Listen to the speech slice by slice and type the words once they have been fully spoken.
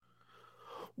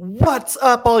What's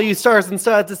up, all you stars and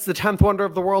studs? It's the 10th wonder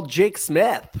of the world, Jake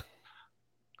Smith.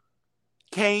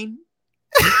 Kane.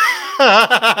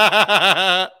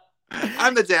 I'm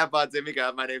the tampon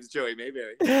demigod. My name's Joey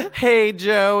Mayberry. Hey,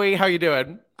 Joey. How you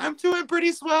doing? I'm doing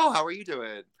pretty swell. How are you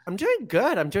doing? I'm doing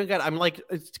good. I'm like,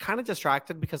 it's kind of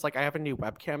distracted because like I have a new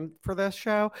webcam for this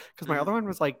show because my other one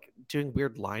was like doing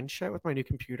weird line shit with my new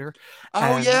computer.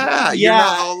 Oh, yeah. You're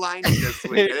not all liney this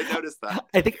week. I didn't notice that.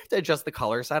 I think I have to adjust the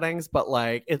color settings, but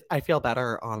like I feel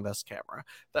better on this camera.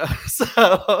 So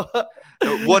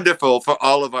wonderful for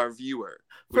all of our viewers.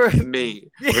 For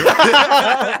me.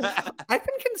 I've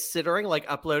been considering like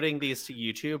uploading these to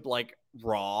YouTube like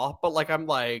raw, but like I'm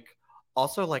like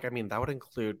also like I mean that would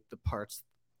include the parts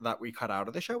that we cut out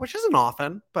of the show, which isn't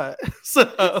often, but so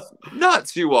it's not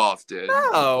too often.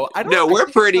 No, I don't. No, we're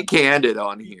pretty candid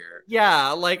on here. Yeah,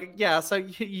 like so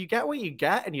you get what you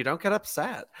get, and you don't get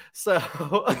upset. So,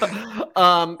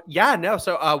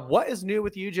 So, what is new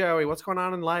with you, Joey? What's going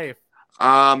on in life?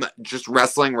 Just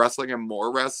wrestling, and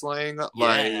more wrestling. Yeah.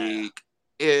 Like,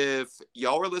 if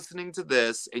y'all were listening to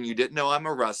this and you didn't know I'm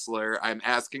a wrestler, I'm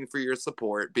asking for your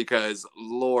support because,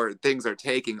 Lord, things are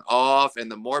taking off,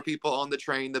 and the more people on the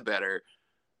train, the better.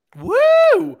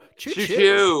 Woo!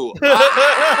 Choo-choo!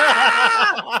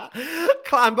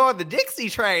 Climb aboard the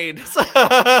Dixie train.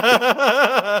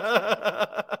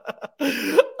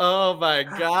 Oh my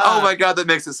god! Oh my god! That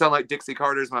makes it sound like Dixie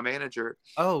Carter's my manager.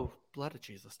 Oh. Blood of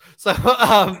Jesus. So,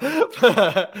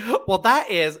 well,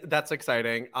 that's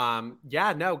exciting.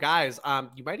 Guys,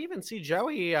 you might even see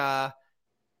Joey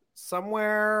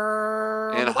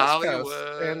somewhere in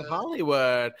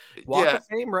Hollywood. Walk of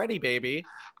Fame ready, baby.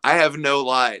 I have no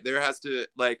lie. There has to,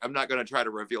 like, I'm not going to try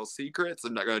to reveal secrets.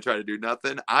 I'm not going to try to do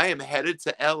nothing. I am headed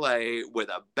to LA with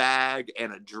a bag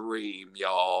and a dream,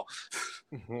 y'all.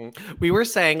 Mm-hmm. We were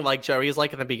saying, like, Joey's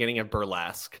like in the beginning of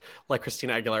Burlesque, like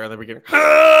Christina Aguilera in the beginning.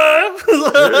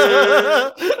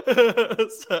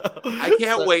 I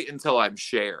can't wait until I'm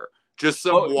Cher. Just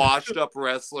some washed up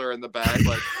wrestler in the back,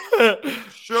 like,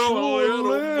 show a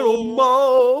little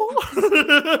more.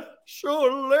 Show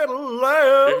a little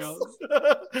less.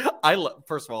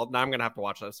 First of all, now I'm gonna have to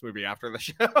watch this movie after the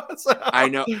show. I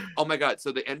know. Oh my god!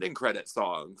 So the ending credit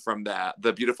song from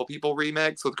the Beautiful People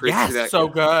remix with Christina. Yes, so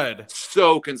good.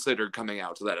 So considered coming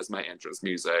out to that as my entrance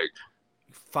music.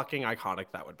 Fucking iconic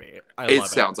that would be. It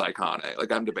sounds iconic.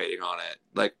 Like I'm debating on it.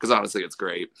 Like because honestly, it's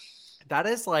great. That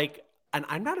is like, and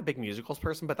I'm not a big musicals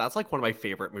person, but that's like one of my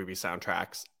favorite movie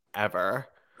soundtracks ever.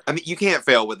 I mean, you can't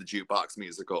fail with a jukebox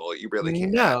musical. You really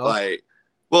can't. No. Like,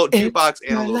 well, jukebox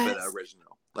and a little bit of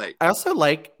original. Like, I also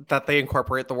like that they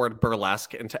incorporate the word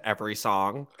burlesque into every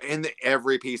song. In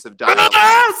every piece of dialogue.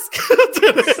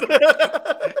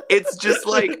 It's just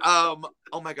like, oh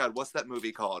my god, what's that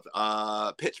movie called?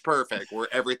 Pitch Perfect, where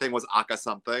everything was aka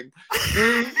something.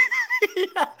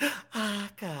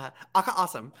 Aka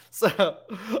awesome. So,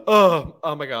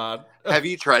 oh my god. Have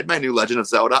you tried my new Legend of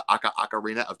Zelda,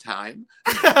 Ocarina of Time?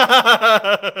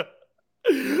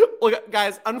 Well,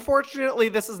 guys, unfortunately,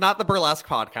 this is not the Burlesque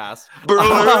podcast.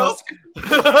 Burlesque!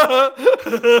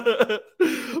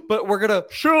 But we're going to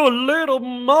show a little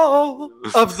more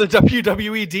of the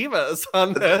WWE divas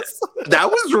on this.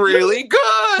 That was really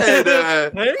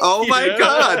good! Oh my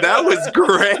god, that was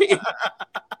great!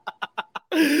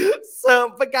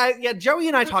 So, but guys, Joey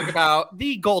and I talk about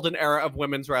the golden era of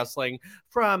women's wrestling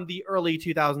from the early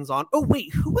 2000s on. Oh,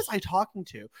 wait, who was I talking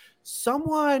to?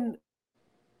 Someone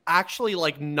actually,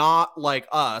 like, not like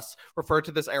us, referred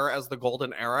to this era as the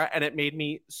golden era, and it made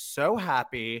me so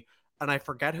happy, and I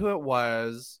forget who it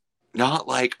was. Not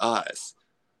like us.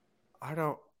 We're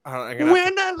not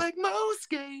like most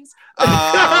gays.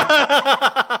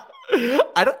 I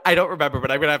don't remember,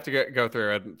 but I'm gonna have to go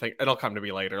through and think. It'll come to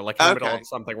me later, like in the middle of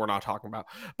something we're not talking about.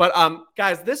 But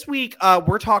guys, this week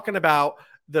we're talking about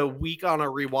the week on a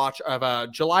rewatch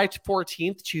of July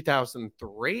 14th,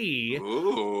 2003.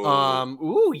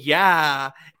 Ooh, yeah.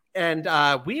 And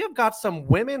we have got some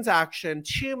women's action,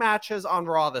 2 matches on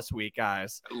Raw this week,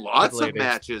 guys. Lots of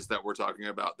matches that we're talking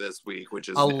about this week, which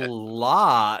is a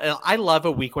lot. I love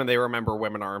a week when they remember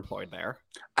women are employed there.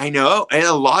 I know, and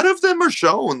a lot of them are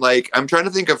shown. Like, I'm trying to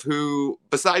think of who,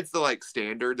 besides the like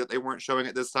standard that they weren't showing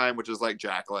at this time, which is like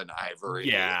Jacqueline Ivory.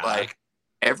 Yeah, like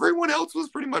everyone else was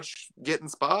pretty much getting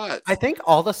spots. I think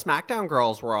all the SmackDown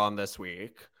girls were on this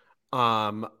week.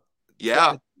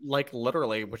 Yeah. Like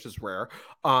literally, which is rare.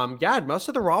 Most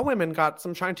of the Raw women got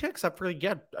some shine too, except for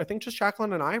I think just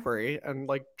Jacqueline and Ivory and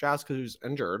like Jazz who's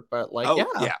injured. But like,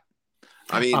 yeah.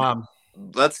 I mean,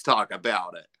 let's talk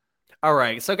about it. All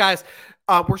right. So, guys,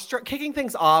 we're kicking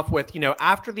things off with,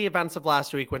 after the events of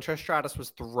last week when Trish Stratus was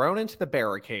thrown into the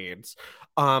barricades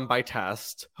by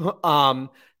Test,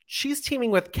 she's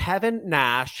teaming with Kevin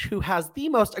Nash, who has the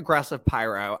most aggressive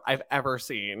pyro I've ever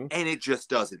seen. And it just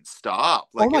doesn't stop.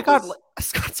 Like, oh my God.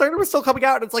 Scott Steiner was still coming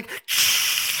out. And it's like...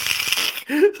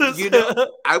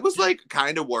 I was like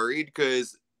kind of worried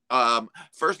because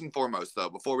first and foremost, though,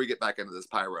 before we get back into this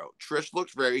pyro, Trish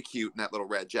looked very cute in that little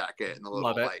red jacket and the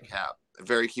little like cap.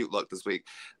 Very cute look this week.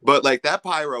 But like that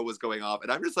pyro was going off,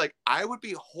 and I'm just like, I would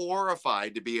be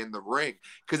horrified to be in the ring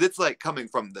because it's like coming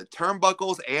from the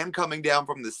turnbuckles and coming down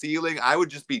from the ceiling. I would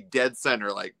just be dead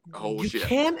center, like, oh shit. You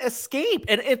can't escape.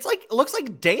 And it's like, it looks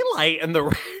like daylight in the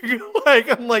ring.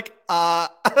 Like, I'm like,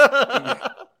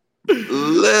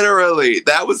 Literally,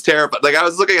 that was terrifying. Like, I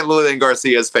was looking at Lillian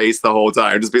Garcia's face the whole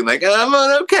time, just being like,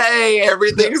 I'm okay,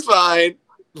 everything's fine.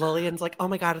 Lillian's like, oh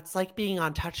my God, it's like being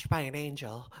untouched by an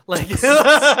angel. Like, Quiero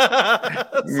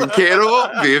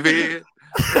vivir.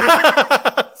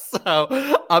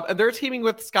 So, and they're teaming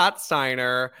with Scott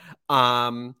Steiner,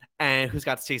 and who's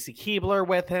got Stacy Keibler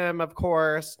with him, of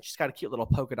course. She's got a cute little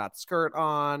polka dot skirt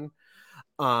on.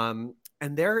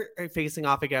 And they're facing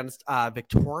off against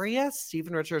Victoria,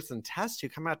 Steven Richards, and Test, who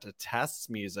come out to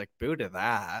Test's music. Boo to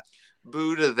that.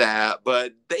 Boo to that.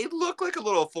 But they look like a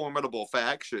little formidable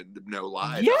faction, no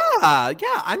lie. Yeah.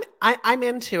 I'm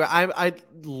into it. I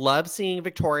love seeing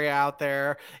Victoria out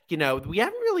there. We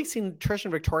haven't really seen Trish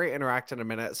and Victoria interact in a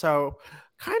minute, so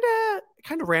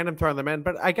kind of random throwing them in.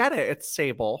 But I get it. It's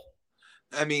stable.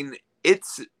 I mean,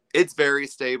 it's very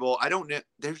stable. I don't know.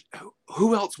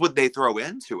 Who else would they throw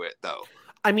into it, though?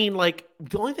 I mean, like,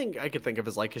 the only thing I could think of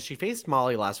is, like, because she faced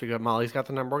Molly last week, but Molly's got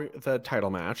the title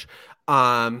match.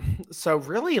 So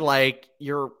really, like,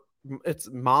 it's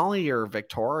Molly or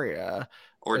Victoria.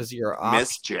 Or is your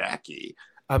Miss Jackie.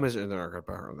 They're not gonna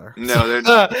put her in there. No, they're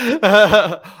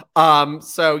not.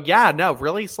 So yeah, no,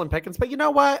 really slim pickings. But you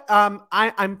know what?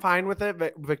 I'm fine with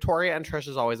it. Victoria and Trish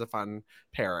is always a fun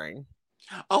pairing.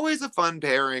 Always a fun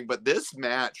pairing, but this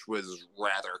match was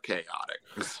rather chaotic.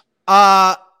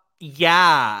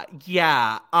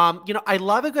 Yeah. I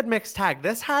love a good mixed tag.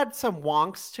 This had some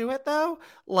wonks to it though.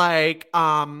 Like, it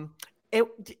a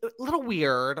little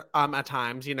weird at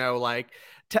times, like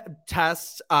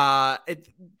Test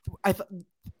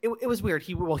it was weird.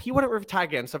 He wouldn't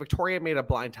tag in, so Victoria made a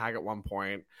blind tag at one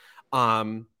point.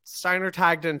 Steiner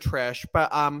tagged in Trish, but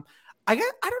I don't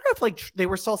know if like they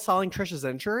were still selling Trish's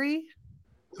injury.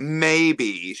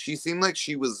 Maybe she seemed like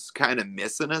she was kind of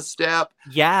missing a step.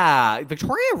 Yeah,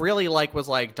 Victoria really was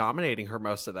dominating her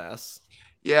most of this.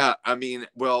 Yeah, I mean,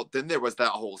 well, then there was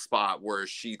that whole spot where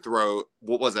she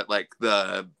what was it, like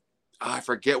I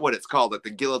forget what it's called, like the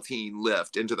guillotine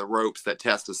lift into the ropes that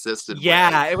Test assisted.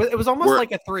 Yeah, with. It was almost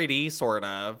like a 3D sort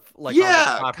of, like,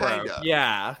 yeah, kind of.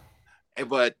 Yeah,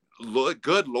 but look,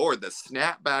 good Lord, the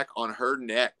snapback on her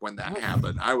neck when that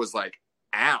happened, I was like,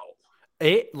 ow.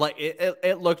 It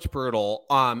looked brutal.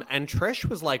 And Trish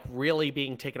was like really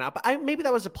being taken out. But maybe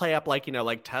that was a play up, like,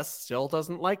 like Test still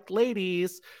doesn't like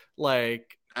ladies.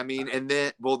 Like, I mean, and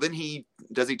then he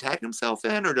tag himself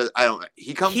in, or I don't know.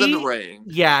 He comes in the ring.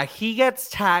 Yeah, he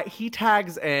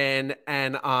tags in,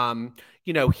 and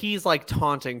he's like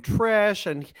taunting Trish,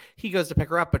 and he goes to pick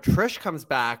her up, but Trish comes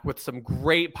back with some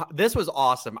great. This was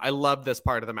awesome. I love this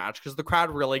part of the match because the crowd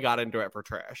really got into it for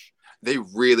Trish. They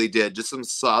really did. Just some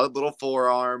solid little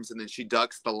forearms, and then she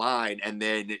ducks the line, and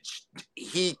then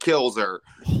he kills her.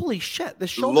 Holy shit! The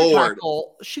shoulder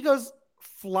tackle. She goes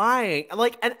flying,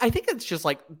 and I think it's just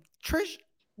like Trish.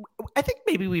 I think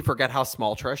maybe we forget how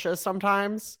small Trish is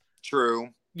sometimes. True.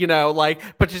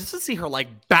 But just to see her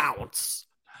bounce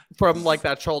from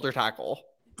that shoulder tackle.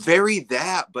 Very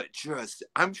that, but just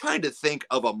I'm trying to think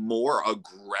of a more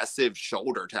aggressive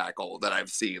shoulder tackle that I've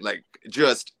seen.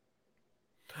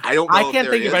 I don't know. I can't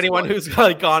think of anyone who's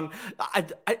gone. I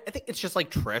think it's just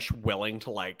Trish willing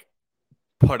to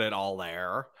put it all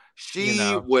there. She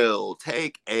will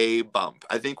take a bump.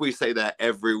 I think we say that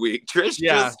every week. Trish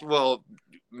just will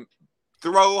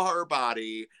throw her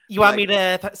body. You want me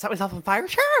to set myself on fire?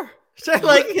 Sure.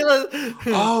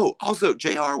 Oh, also,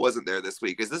 JR wasn't there this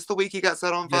week. Is this the week he got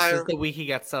set on fire? This is the week he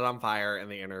got set on fire in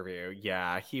the interview.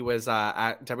 Yeah, he was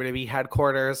at WWE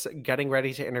headquarters getting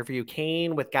ready to interview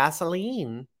Kane with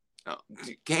gasoline. Oh,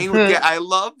 Kane with I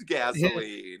loved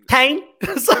gasoline. Kane?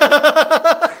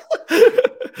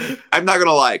 I'm not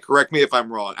gonna lie, correct me if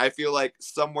I'm wrong. I feel like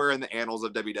somewhere in the annals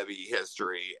of WWE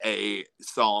history, a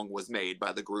song was made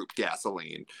by the group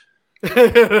Gasoline.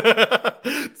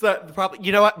 So probably,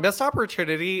 you know what? Missed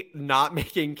opportunity not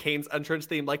making Kane's entrance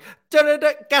theme like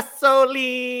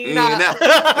gasolina.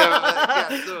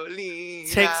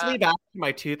 Gasolina. Takes me back to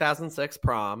my 2006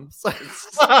 proms.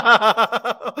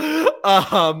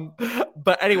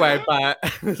 But anyway, but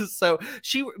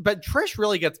Trish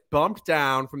really gets bumped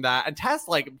down from that, and Tess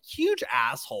like huge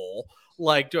asshole,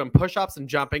 like doing push-ups and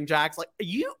jumping jacks. Like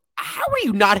how do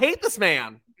you not hate this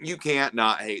man? You can't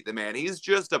not hate the man. He's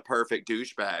just a perfect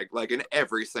douchebag, like in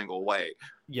every single way.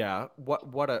 Yeah.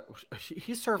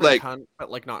 He's serving like, cunt,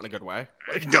 but like not in a good way.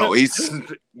 No, he is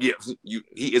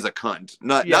a cunt.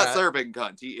 Not serving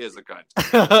cunt. He is a cunt.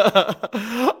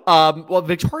 Well,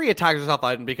 Victoria tags herself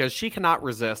in because she cannot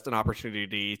resist an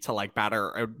opportunity to like batter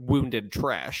a wounded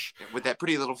Trish with that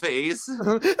pretty little face.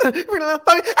 Hey,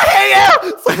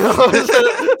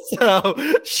 so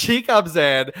she comes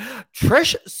in.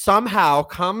 Trish somehow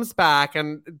comes back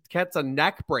and gets a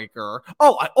neck breaker.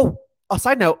 A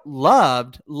side note,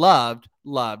 loved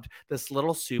this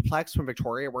little suplex from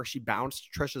Victoria where she bounced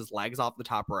Trish's legs off the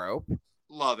top rope.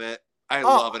 Love it. I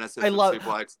love an assistant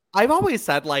suplex. I've always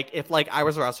said, like, if like I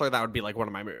was a wrestler, that would be like one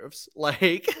of my moves.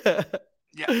 Like, yeah,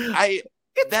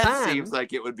 that seems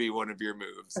like it would be one of your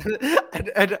moves.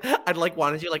 I'd like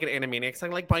want to do like an Animaniacs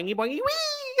song, like boingy boingy wee.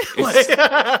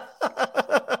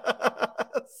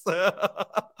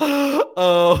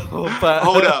 But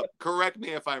hold up, correct me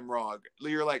if I'm wrong.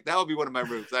 You're like, that would be one of my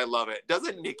moves. I love it.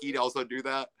 Doesn't Nikki also do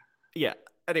that? Yeah.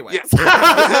 Anyway, yes.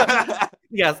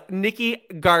 Yes, Nikki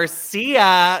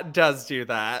Garcia does do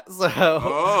that.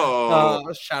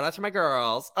 So, shout out to my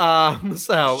girls.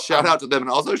 Shout out to them,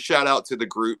 and also shout out to the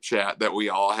group chat that we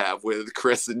all have with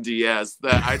Chris and Diaz.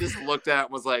 That I just looked at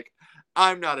and was like,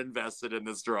 I'm not invested in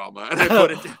this drama, and I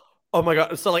put it down. Oh my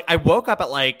God. So like I woke up at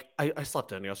like, I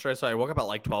slept in yesterday. So I woke up at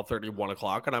like 12:30, 1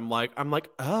 o'clock. And I'm like,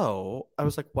 oh, I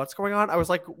was like, what's going on? I was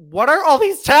like, what are all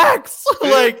these texts?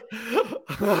 Like,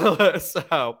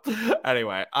 so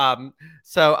anyway,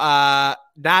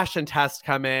 Nash and Test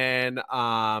come in.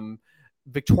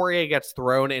 Victoria gets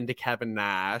thrown into Kevin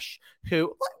Nash, which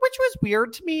was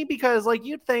weird to me because like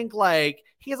you'd think like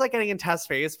he's like getting in Test's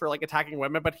face for like attacking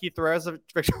women, but he throws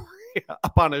Victoria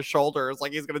up on his shoulders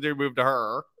like he's gonna do a move to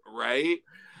her. Right?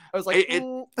 I was like,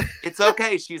 it's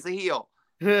okay. She's a heel.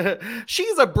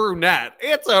 She's a brunette.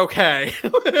 It's okay.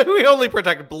 We only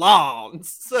protect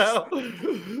blondes. So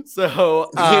you're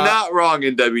not wrong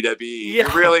in WWE. Yeah.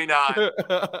 You're really not.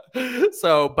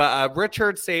 But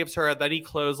Richard saves her. Then he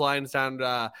clotheslines down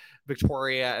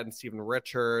Victoria and Steven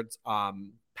Richards.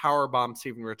 Powerbomb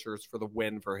Steven Richards for the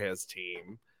win for his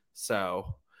team.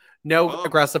 So no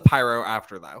aggressive pyro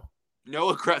after though.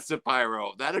 No aggressive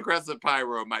pyro. That aggressive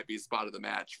pyro might be spot of the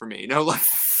match for me. No, like.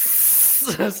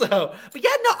 But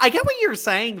yeah, no, I get what you're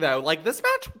saying though. Like this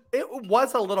match, it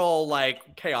was a little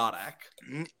like chaotic.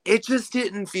 It just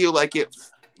didn't feel like it.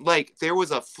 Like there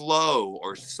was a flow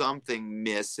or something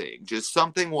missing. Just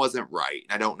something wasn't right.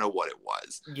 I don't know what it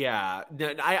was. Yeah,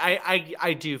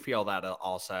 I do feel that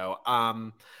also.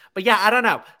 But yeah, I don't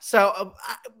know. So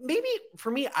maybe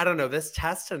for me, I don't know. This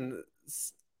Test and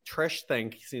Trish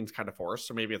thing seems kind of forced,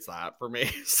 so maybe it's that for me.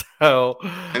 So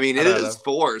I mean, it is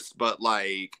forced, but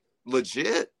like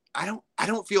legit, I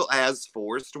don't feel as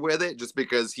forced with it just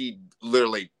because he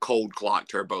literally cold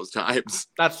clocked her both times.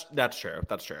 That's true.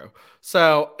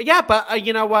 So yeah, but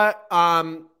you know what?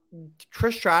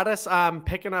 Trish Stratus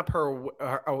picking up her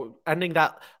ending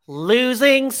that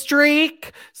losing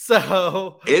streak.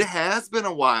 So it has been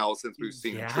a while since we've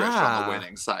seen Trish on the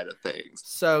winning side of things.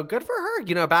 So good for her,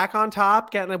 back on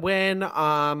top, getting a win.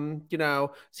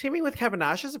 Teaming with Kevin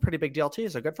Nash is a pretty big deal too,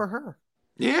 so good for her.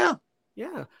 Yeah.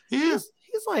 He's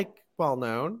like well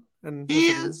known. And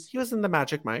he was in the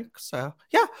Magic Mike, so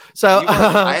yeah. So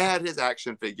I had his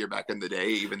action figure back in the day,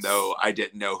 even though I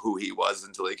didn't know who he was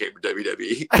until he came to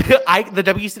WWE. The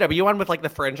WCW one with like the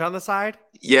fringe on the side.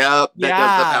 Yeah, that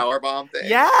does the powerbomb thing.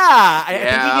 Yeah, I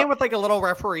think he came with like a little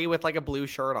referee with like a blue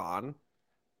shirt on.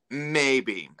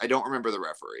 Maybe I don't remember the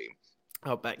referee.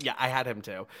 Oh, but yeah, I had him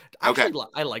too. Actually, okay.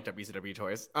 I like WCW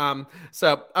toys.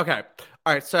 So okay,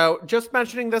 all right. So just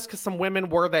mentioning this because some women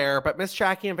were there, but Miss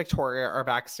Jackie and Victoria are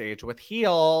backstage with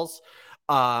heels.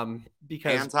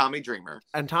 Because Tommy Dreamer,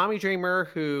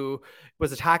 who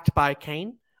was attacked by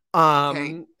Kane.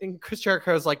 And Chris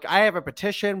Jericho's like, I have a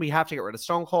petition. We have to get rid of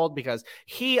Stone Cold because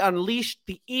he unleashed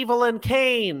the evil in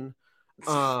Kane.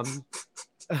 And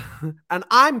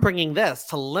I'm bringing this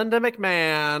to Linda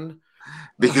McMahon.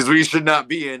 Because we should not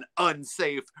be in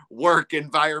unsafe work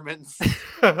environments.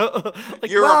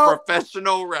 You're a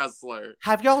professional wrestler.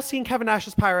 Have y'all seen Kevin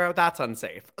Nash's pyro? That's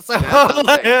unsafe. So that's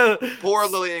unsafe. Poor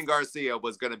Lillian Garcia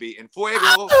was going to be in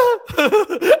fuego.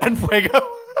 And fuego.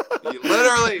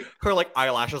 Literally. Her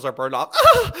eyelashes are burned off.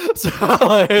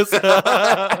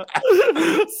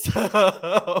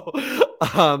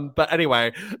 But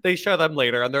anyway, they show them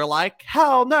later and they're like,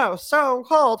 hell no, Stone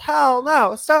Cold, hell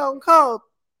no, Stone Cold.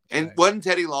 And wasn't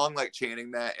Teddy Long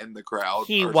chanting that in the crowd?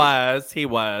 He was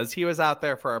out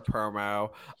there for a promo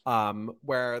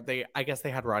where I guess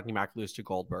they had Rodney Mack lose to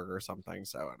Goldberg or something,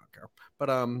 so I don't care. But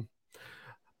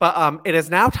it is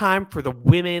now time for the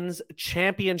women's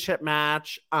championship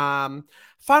match. Fun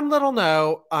little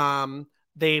note,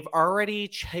 they've already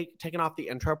taken off the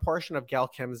intro portion of Gail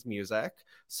Kim's music,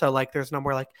 so there's no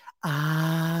more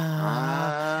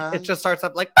it just starts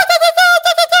up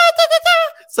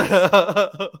So,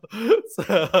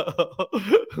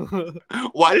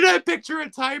 why did I picture a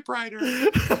typewriter?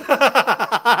 It's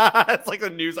like the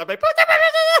news. I'm like,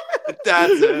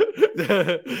 that's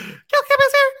it.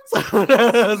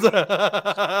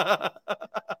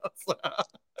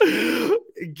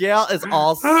 Gail is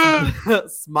all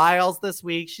smiles this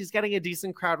week. She's getting a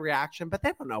decent crowd reaction, but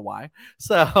they don't know why.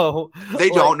 So they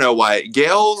don't know why.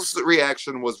 Gail's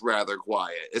reaction was rather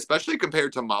quiet, especially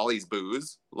compared to Molly's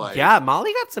boos. Yeah,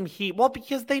 Molly got some heat. Well,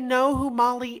 because they know who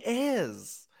Molly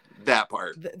is. That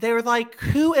part. They were like,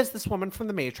 who is this woman from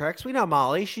The Matrix? We know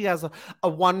Molly. She has a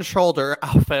one-shoulder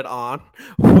outfit on.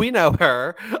 We know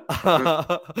her.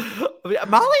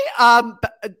 Molly,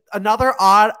 another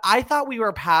odd. I thought we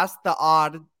were past the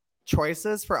odd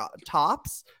choices for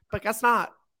tops, but guess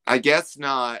not. I guess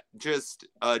not. Just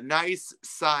a nice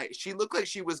side. She looked like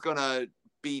she was going to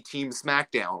be Team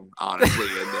SmackDown, honestly,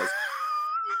 in this.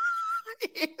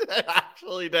 It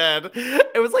actually did.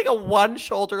 It was a one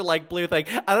shoulder blue thing.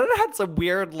 And then it had some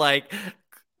weird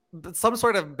some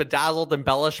sort of bedazzled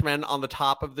embellishment on the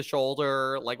top of the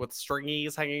shoulder, with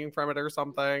stringies hanging from it or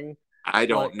something. I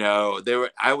don't know.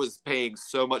 I was paying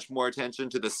so much more attention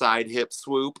to the side hip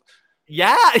swoop.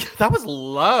 Yeah, that was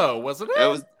low, wasn't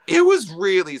it? It was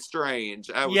really strange.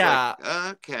 I was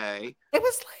okay. It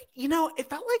was it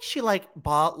felt like she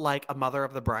bought a Mother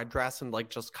of the Bride dress and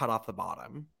just cut off the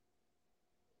bottom.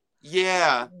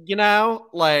 Yeah. Yeah.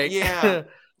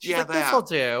 She's yeah, this'll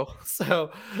do. So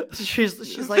she's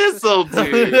like, this'll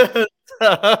do.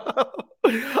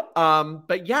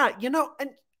 But yeah, and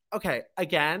okay,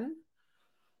 again.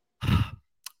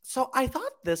 So I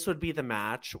thought this would be the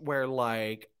match where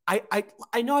I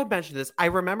know I've mentioned this. I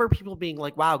remember people being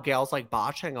like, wow, Gail's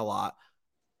botching a lot.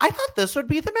 I thought this would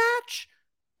be the match,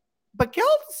 but Gail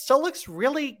still looks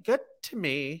really good to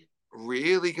me.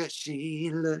 Really good.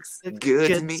 She looks good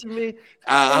to me.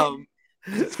 No,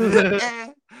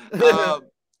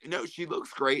 she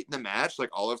looks great in the match.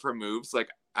 All of her moves.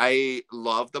 I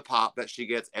love the pop that she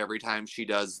gets every time she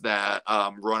does that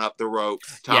run up the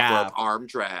ropes, top rope arm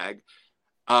drag.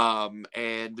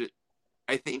 And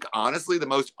I think honestly the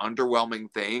most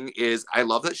underwhelming thing is I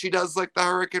love that she does the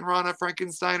Hurricane Rana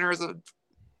Frankensteiner as a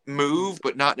move,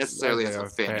 but not necessarily as a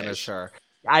finisher.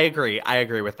 I agree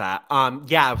with that.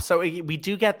 Yeah, so we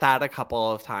do get that a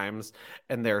couple of times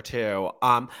in there too.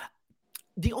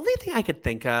 The only thing I could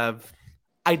think of,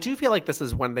 I do feel like this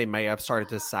is when they may have started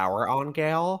to sour on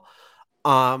Gail.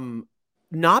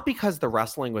 Not because the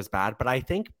wrestling was bad, but I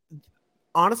think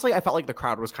honestly I felt like the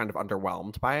crowd was kind of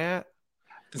underwhelmed by it.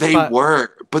 They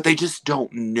were, but they just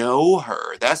don't know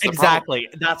her. That's the exactly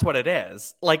problem. That's what it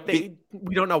is.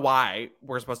 We don't know why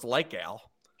we're supposed to like Gail.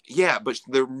 Yeah, but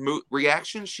the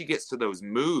reactions she gets to those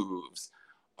moves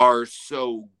are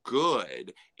so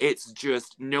good. It's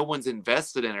just no one's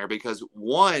invested in her because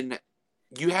one,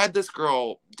 you had this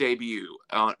girl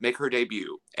make her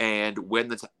debut and win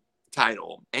the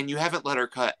title, and you haven't let her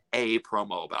cut a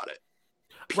promo about it.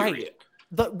 Period.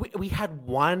 Right. We had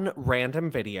one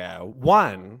random video,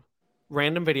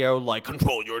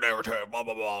 control your narrative, blah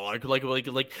blah blah. Like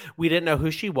we didn't know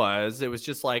who she was. It was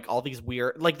just all these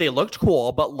weird, they looked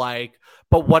cool, but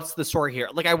what's the story here?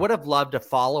 I would have loved to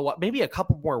follow up, maybe a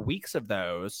couple more weeks of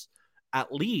those,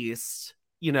 at least,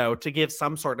 to give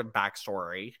some sort of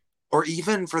backstory. Or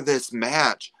even for this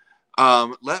match,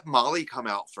 let Molly come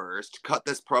out first, cut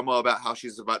this promo about how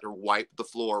she's about to wipe the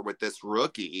floor with this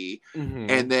rookie,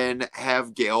 and then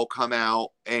have Gail come out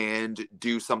and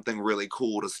do something really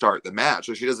cool to start the match.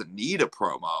 So she doesn't need a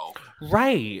promo.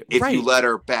 Right. If you let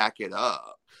her back it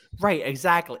up. Right,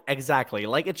 exactly.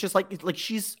 It's just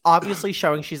she's obviously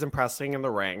showing she's impressing in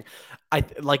the ring.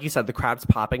 like you said, the crowd's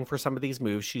popping for some of these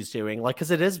moves she's doing, like,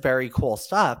 because it is very cool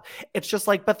stuff. It's just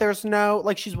like, but there's no,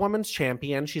 like, she's women's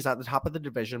champion, she's at the top of the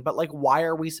division, but like, why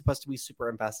are we supposed to be super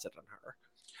invested in her?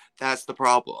 That's the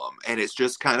problem, and it's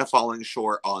just kind of falling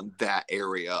short on that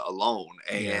area alone,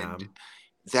 and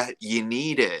that you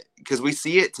need it, because we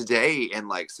see it today in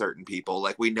like certain people,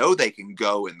 like we know they can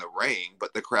go in the ring,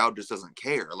 but the crowd just doesn't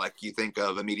care. Like you think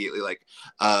of immediately like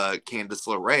Candice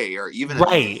LeRae, or even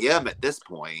him at this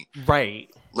point,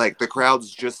 like the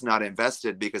crowd's just not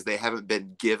invested because they haven't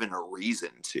been given a reason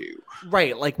to,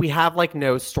 like we have like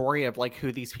no story of like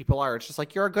who these people are. It's just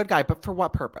like, you're a good guy, but for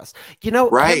what purpose?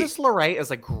 Candice LeRae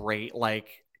is a great like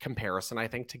comparison, I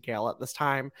think, to Gail at this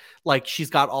time. Like,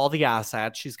 she's got all the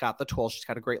assets, she's got the tools, she's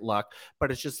got a great look, but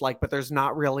it's just like, but there's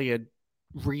not really a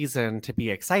reason to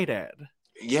be excited.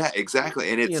 Yeah,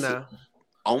 exactly. And it's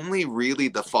only really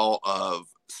the fault of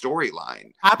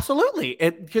storyline. Absolutely.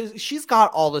 Because she's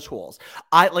got all the tools.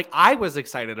 I was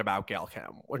excited about Gail Kim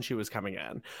when she was coming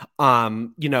in.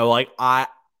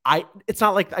 It's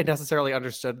not like I necessarily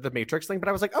understood the Matrix thing, but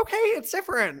I was like, okay, it's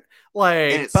different.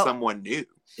 Like, and it's someone new.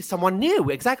 Someone new,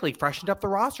 exactly. Freshened up the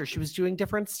roster. She was doing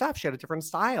different stuff. She had a different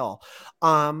style.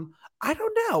 I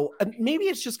don't know. Maybe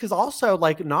it's just because also,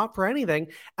 like, not for anything,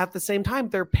 at the same time,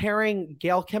 they're pairing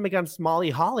Gail Kim against Molly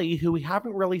Holly, who we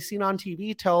haven't really seen on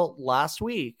TV till last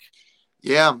week.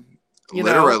 Yeah,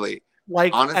 literally.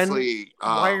 Like, honestly,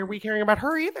 why are we caring about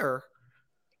her either?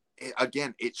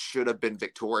 Again, it should have been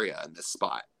Victoria in this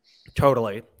spot.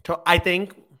 Totally. I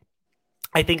think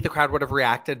the crowd would have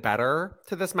reacted better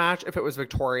to this match if it was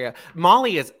Victoria.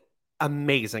 Molly is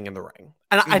amazing in the ring.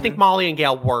 And I think Molly and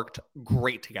Gail worked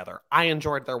great together. I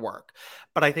enjoyed their work.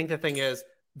 But I think the thing is,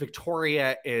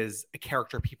 Victoria is a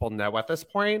character people know at this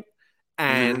point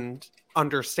and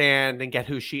understand and get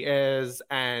who she is.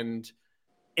 And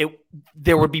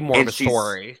there would be more of a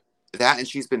story. And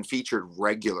she's been featured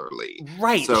regularly.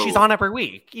 Right. So, she's on every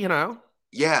week, you know?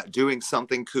 Yeah, doing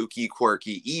something kooky,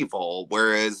 quirky, evil,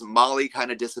 whereas Molly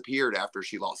kind of disappeared after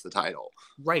she lost the title.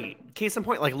 Right. Case in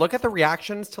point, like, look at the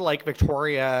reactions to like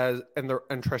Victoria and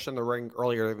Trish in the ring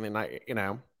earlier in the night, you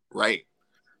know? Right.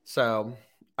 So,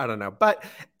 I don't know. But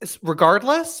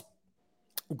regardless,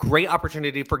 great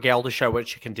opportunity for Gail to show what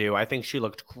she can do. I think she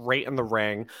looked great in the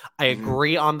ring. I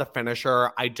agree on the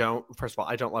finisher. First of all,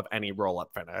 I don't love any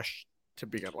roll-up finish to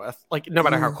begin with, like, no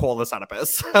matter how cool the setup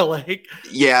is. So, like,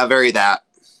 yeah, very that.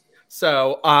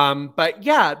 So, but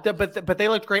yeah, but they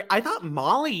looked great. I thought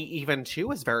Molly even too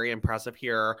was very impressive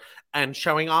here and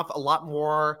showing off a lot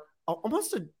more,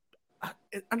 almost I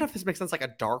don't know if this makes sense, like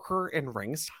a darker in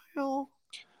ring style.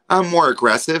 More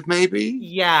aggressive, maybe.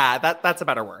 Yeah, that's a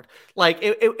better word. Like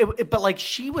but like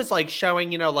she was like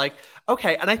showing, like,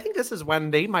 okay, and I think this is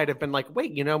when they might have been like,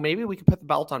 wait, maybe we could put the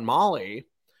belt on Molly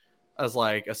as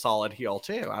like a solid heel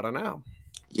too. I don't know.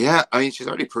 Yeah, I mean, she's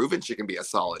already proven she can be a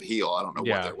solid heel. I don't know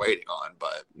what they're waiting on,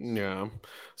 but yeah.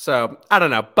 So I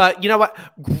don't know, but you know what?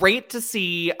 Great to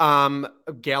see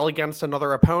Gail against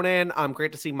another opponent.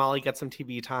 Great to see Molly get some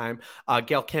TV time.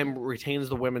 Gail Kim retains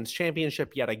the women's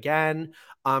championship yet again.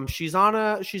 She's on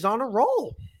a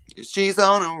roll. She's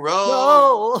on a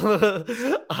roll.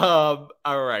 All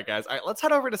right, guys. All right, let's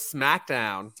head over to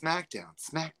SmackDown. SmackDown.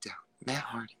 Matt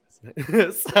Hardy.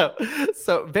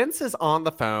 So Vince is on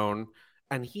the phone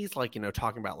and he's like,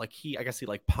 talking about like I guess he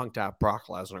like punked out Brock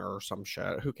Lesnar or some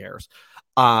shit. Who cares?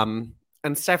 And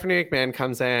Stephanie McMahon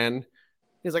comes in.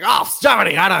 He's like, "Oh,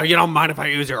 Stephanie, I know you don't mind if I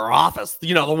use your office,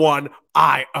 the one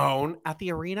I own at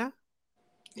the arena."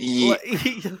 Yeah.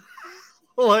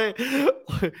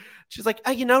 She's like,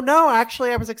 no,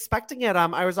 actually, I was expecting it.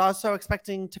 I was also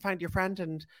expecting to find your friend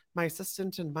and my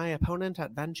assistant and my opponent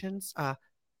at Vengeance,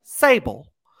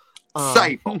 Sable.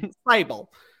 Sable.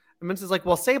 And Vince is like,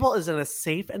 well, Sable is in a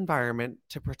safe environment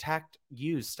to protect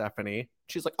you, Stephanie.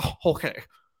 She's like, oh, okay.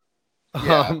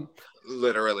 Yeah,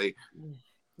 literally.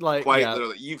 Like, quite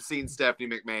literally. You've seen Stephanie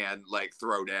McMahon like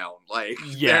throw down. Like,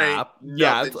 yeah.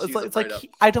 It's like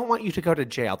I don't want you to go to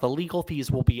jail. The legal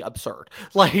fees will be absurd.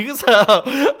 Like,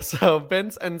 so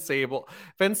Vince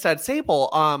said,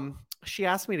 Sable, she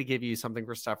asked me to give you something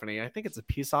for Stephanie. I think it's a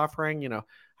peace offering.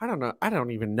 I don't know. I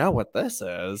don't even know what this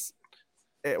is.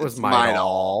 It was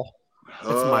Midol. It's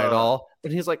Midol.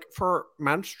 And he's like, for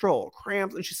menstrual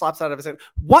cramps. And she slaps out of his hand.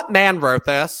 What man wrote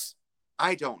this?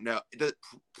 I don't know.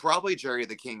 Probably Jerry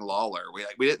the King Lawler.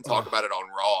 We didn't talk about it on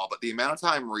Raw, but the amount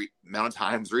of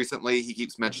times recently he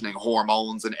keeps mentioning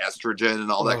hormones and estrogen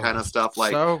and all that kind of stuff.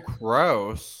 Like, so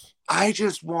gross. I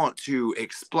just want to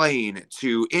explain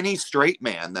to any straight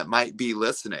man that might be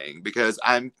listening, because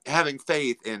I'm having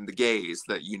faith in the gays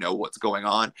that you know what's going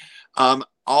on.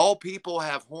 All people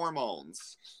have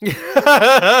hormones.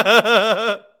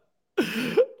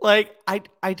 Like,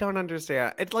 I don't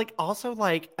understand. It's like also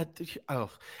like the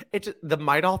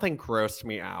Midol thing grossed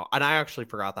me out, and I actually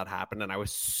forgot that happened, and I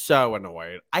was so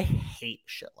annoyed. I hate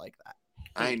shit like that.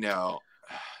 I know.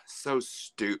 So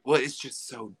stupid. Well, it's just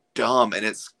so dumb, and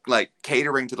it's like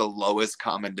catering to the lowest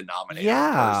common denominator.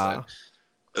 Yeah.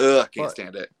 Person. Ugh, can't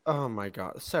stand it. Oh my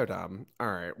god, so dumb.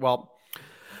 All right, well,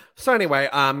 so anyway,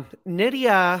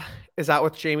 Nidia is out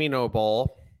with Jamie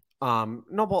Noble.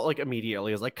 Noble like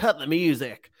immediately is like, cut the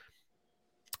music.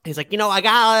 He's like, I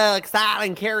got excited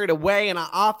and carried away, and I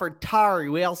offered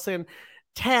Torrie Wilson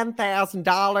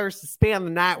 $10,000 to spend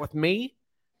the night with me.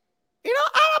 I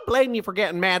don't blame you for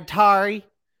getting mad, Torrie.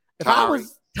 If I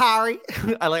was Torrie,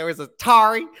 I like it was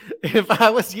Torrie. If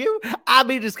I was you, I'd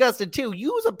be disgusted too.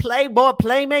 You was a playboy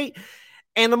playmate,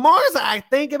 and the more as I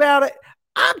think about it,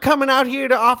 I'm coming out here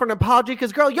to offer an apology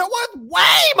because, girl, you're worth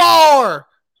way more.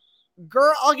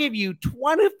 Girl, I'll give you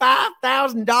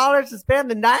 $25,000 to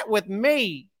spend the night with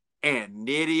me. And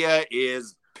Nidia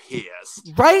is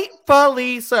pissed.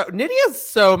 Rightfully so. Nidia's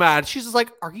so mad. She's just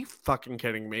like, are you fucking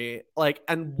kidding me? Like,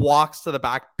 and walks to the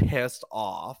back pissed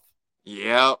off.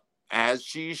 Yep, as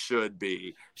she should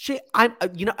be.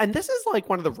 And this is like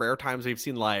one of the rare times we've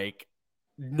seen like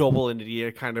Noble and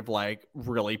Nidia kind of like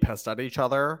really pissed at each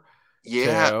other.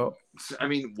 Yeah. So, I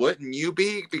mean, wouldn't you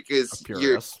be? Because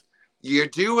you're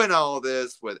doing all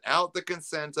this without the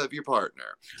consent of your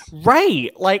partner.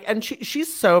 Right. Like, and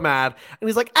she's so mad. And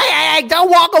he's like, hey, don't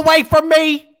walk away from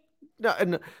me.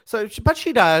 No, but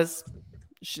she does.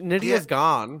 Nidia's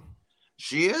gone.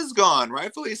 She is gone,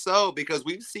 rightfully so, because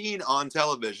we've seen on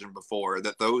television before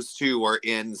that those two are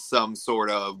in some sort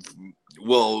of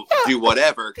do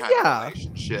whatever kind of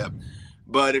relationship.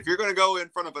 But if you're going to go in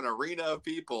front of an arena of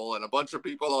people and a bunch of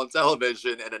people on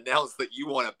television and announce that you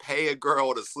want to pay a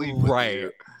girl to sleep with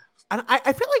you. And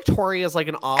I feel like Torrie is like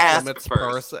an off-limits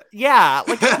person. Yeah.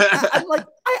 Like,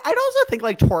 I'd also think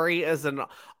like Torrie is an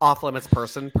off-limits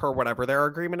person per whatever their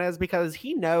agreement is, because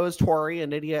he knows Torrie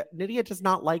and Nidia does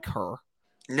not like her.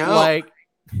 No.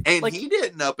 And he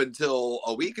didn't up until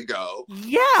a week ago.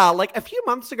 Yeah. Like a few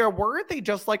months ago, weren't they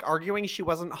just like arguing she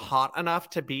wasn't hot enough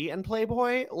to be in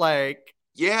Playboy? Like.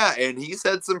 Yeah, and he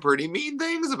said some pretty mean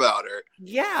things about her.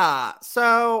 Yeah,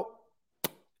 so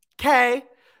okay,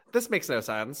 this makes no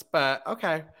sense, but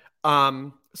okay.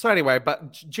 So anyway,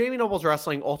 but Jamie Noble's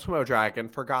wrestling Ultimo Dragon.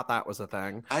 Forgot that was a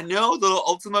thing. I know, the little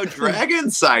Ultimo Dragon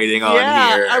sighting on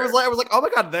here. I was like, oh my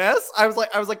god, this. I was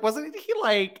like, wasn't he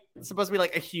like supposed to be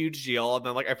like a huge deal? And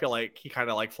then like I feel like he kind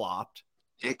of like flopped.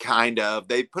 It kind of.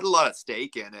 They put a lot of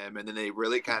stake in him, and then they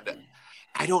really kind of.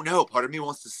 I don't know. Part of me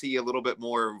wants to see a little bit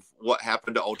more of what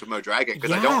happened to Ultimo Dragon,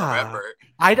 because I don't remember.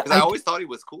 I always thought he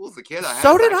was cool as a kid.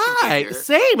 So did I.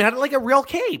 Same. He had like a real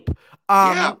cape.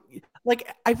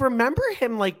 Like I remember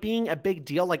him like being a big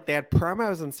deal. Like they had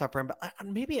promos and stuff for him. But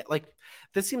maybe like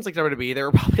this seems like WWE. They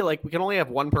were probably like, we can only have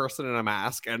one person in a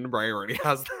mask, and Bray already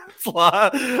has that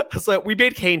slot. So we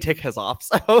made Kane take his off.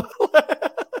 So.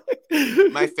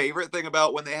 My favorite thing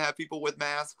about when they have people with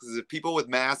masks is if people with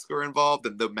masks are involved,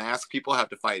 then the mask people have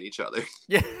to fight each other.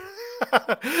 Yeah.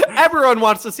 Everyone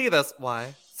wants to see this.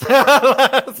 Why?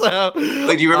 Like,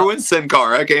 do you remember when Sin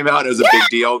Cara came out? It was a big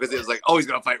deal because it was like, oh, he's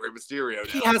gonna fight Rey Mysterio now.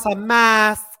 He has a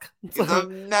mask. He's a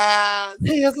mask.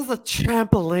 He uses a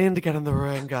trampoline to get in the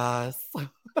ring, guys.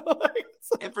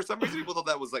 And for some reason, people thought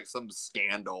that was like some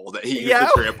scandal that he used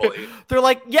the trampoline. They're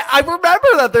like, yeah, I remember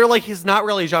that. They're like, he's not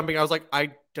really jumping. I was like,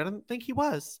 I didn't think he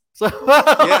was. So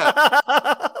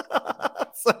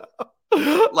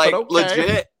like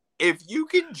legit, if you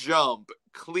can jump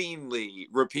cleanly,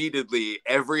 repeatedly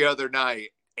every other night,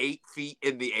 8 feet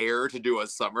in the air to do a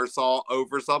somersault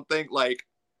over something, like.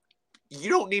 You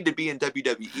don't need to be in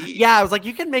WWE. Yeah, I was like,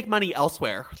 you can make money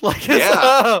elsewhere. Like,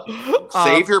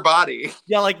 save your body.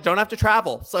 Yeah, like don't have to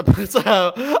travel. But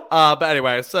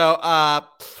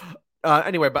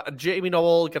anyway, but Jamie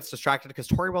Noble gets distracted because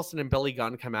Torrie Wilson and Billy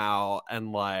Gunn come out,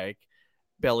 and like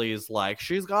Billy's like,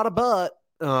 she's got a butt.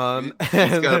 She's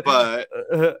got a butt.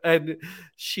 And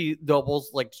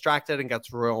Noble's like distracted and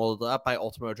gets rolled up by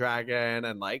Ultimo Dragon,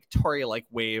 and like Torrie like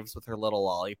waves with her little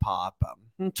lollipop.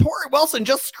 Torrie Wilson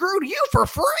just screwed you for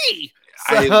free.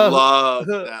 I love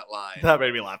that line. That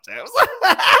made me laugh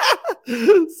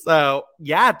too. So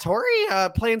yeah,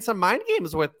 Torrie playing some mind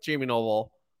games with Jamie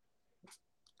Noble.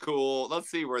 Cool. Let's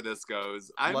see where this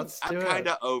goes. I'm kind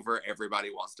of over everybody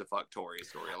wants to fuck Torrie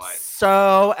storyline.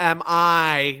 So am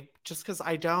I, just because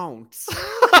I don't.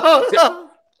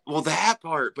 Well, that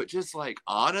part, but just like,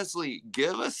 honestly,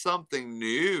 give us something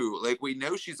new. Like, we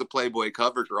know she's a Playboy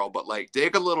cover girl, but like,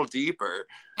 dig a little deeper.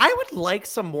 I would like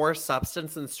some more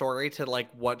substance and story to like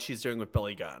what she's doing with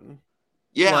Billy Gunn.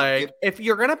 Yeah. Like, if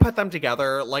you're going to put them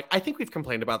together, like, I think we've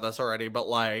complained about this already, but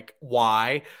like,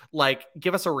 why? Like,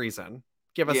 give us a reason.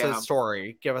 Give us a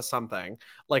story. Give us something.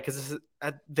 Like, because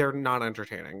they're not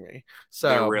entertaining me. So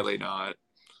they're really not.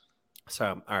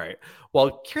 So, all right.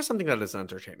 Well, here's something that is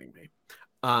entertaining me.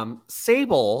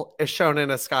 Sable is shown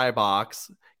in a Skybox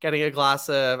getting a glass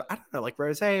of, I don't know, like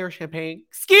rosé or champagne.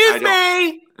 Excuse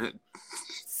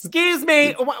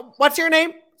me. What's your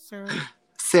name?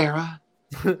 Sarah.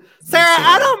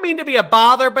 I don't mean to be a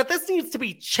bother, but this needs to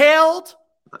be chilled.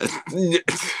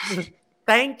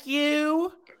 Thank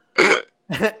you.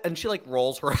 And she like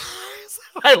rolls her eyes.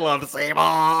 I love Sable.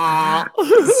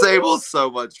 Sable's so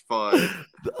much fun.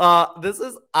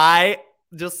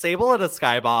 Just Sable in a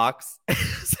Skybox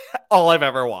is all I've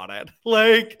ever wanted.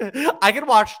 Like, I could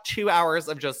watch 2 hours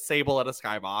of just Sable in a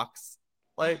Skybox.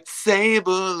 Like,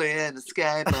 Sable in a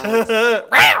Skybox.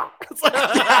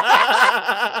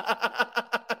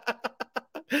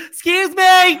 Excuse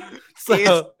me.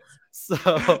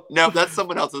 So no, that's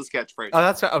someone else's catchphrase.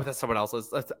 That's someone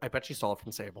else's. I bet she stole it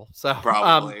from Sable. So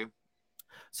probably.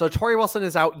 So Torrie Wilson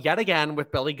is out yet again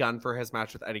with Billy Gunn for his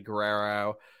match with Eddie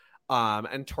Guerrero.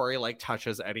 And Torrie like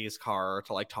touches Eddie's car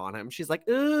to like taunt him. She's like,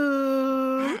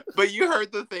 ooh. But you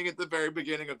heard the thing at the very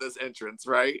beginning of this entrance,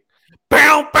 right?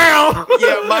 Bow, bow.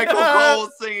 Yeah, Michael Cole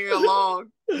singing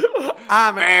along.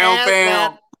 I'm bow,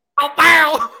 bow. Oh,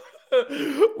 bow.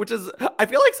 Which is, I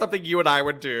feel like something you and I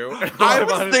would do. I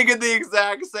was thinking the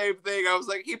exact same thing. I was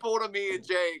like, he pulled a me and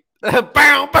Jake.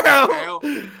 Bow, bow.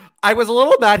 I was a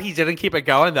little mad he didn't keep it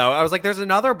going, though. I was like, there's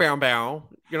another bow, bow.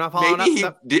 You're not following up?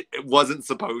 Maybe he wasn't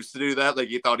supposed to do that. Like,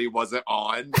 he thought he wasn't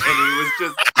on. And he was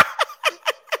just...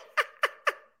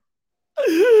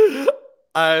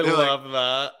 I love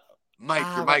that. Mike,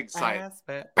 your mic's silent.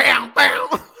 Bam, bam.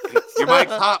 Your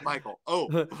mic's hot, Michael.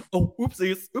 Oh,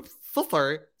 oopsies. Oops, so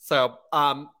sorry. So,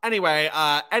 anyway,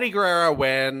 Eddie Guerrero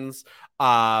wins.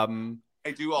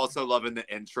 I do also love in the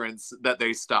entrance that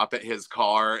they stop at his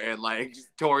car and like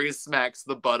Torrie smacks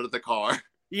the butt of the car.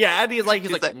 Yeah, and he's like,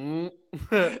 like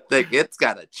it's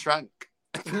got a trunk.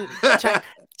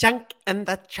 Chunk and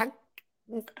the chunk.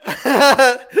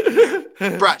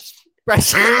 Brush.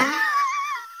 Brush.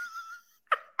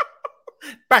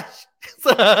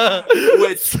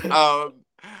 Which,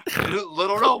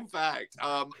 little known fact,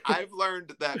 I've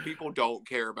learned that people don't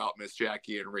care about Miss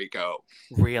Jackie and Rico.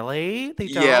 Really? They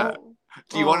don't? Yeah.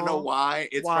 Do you want to know why?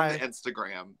 It's from the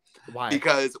Instagram. Why?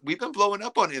 Because we've been blowing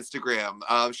up on Instagram.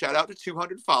 Shout out to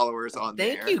 200 followers on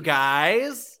there. Thank you,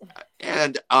 guys.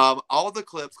 And all the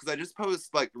clips, because I just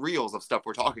post like reels of stuff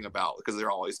we're talking about because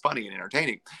they're always funny and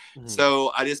entertaining. Mm-hmm.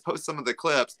 So I just post some of the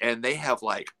clips and they have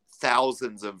like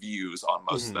thousands of views on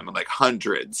most of them and like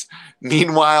hundreds.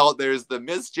 Meanwhile, there's the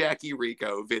Miss Jackie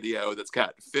Rico video that's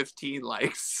got 15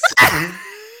 likes.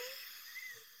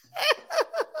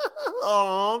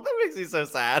 Oh, that makes me so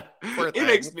sad. It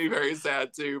makes me very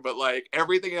sad too, but like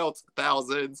everything else,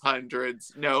 thousands,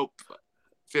 hundreds, nope,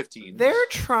 15. They're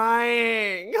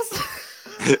trying.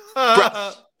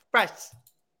 Fresh.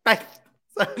 All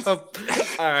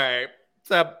right.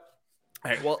 So,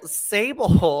 well,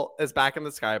 Sable is back in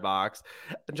the Skybox,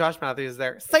 and Josh Matthews is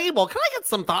there. Sable, can I get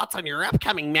some thoughts on your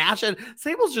upcoming match? And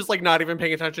Sable's just like not even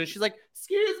paying attention. She's like,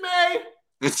 excuse me,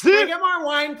 can I get more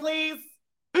wine, please?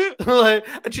 And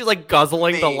she's like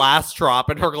guzzling the last drop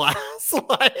in her glass.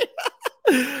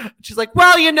 She's like,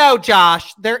 well, you know,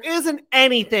 Josh, there isn't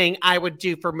anything I would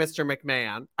do for Mr.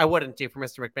 McMahon. I wouldn't do for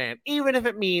Mr. McMahon, even if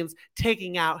it means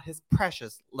taking out his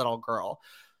precious little girl.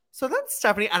 So then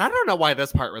Stephanie, and I don't know why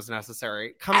this part was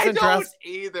necessary, comes in dressed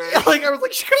either. Like, I was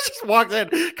like, she could have just walked in,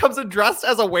 comes in dressed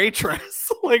as a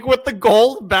waitress, like with the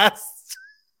gold vest.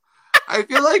 I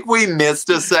feel like we missed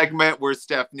a segment where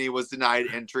Stephanie was denied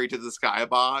entry to the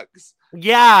Skybox.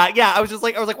 Yeah. I was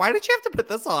like, why did you have to put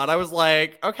this on? I was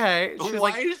like, okay.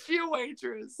 Why is she a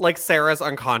waitress? Like Sarah's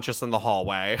unconscious in the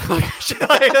hallway.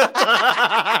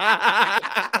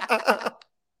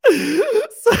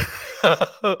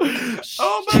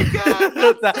 Oh my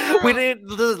god! We need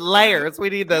the layers.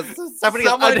 We need this. Somebody's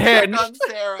unhinged.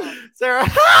 Sarah,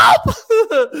 help!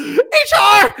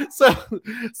 HR.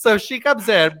 So she comes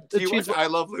in. She's I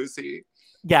Love Lucy.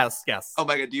 Yes. Oh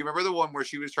my god! Do you remember the one where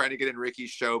she was trying to get in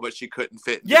Ricky's show, but she couldn't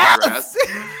fit in the dress?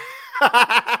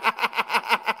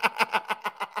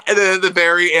 And then at the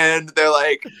very end, they're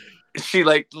like, she's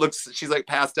like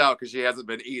passed out because she hasn't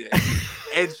been eating.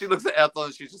 And she looks at Ethel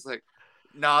and she's just like,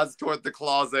 nods toward the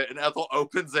closet, and Ethel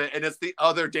opens it, and it's the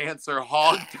other dancer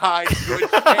hog-tied to a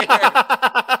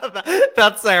chair.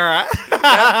 That's Sarah.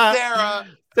 That's Sarah.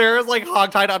 Sarah's like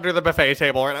hog-tied under the buffet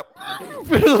table right now.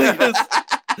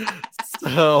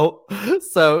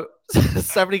 So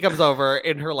Stephanie comes over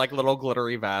in her like little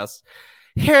glittery vest.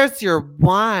 Here's your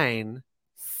wine,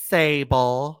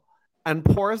 Sable, and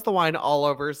pours the wine all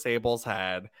over Sable's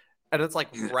head. And it's like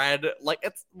red, like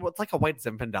it's like a white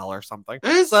Zinfandel or something.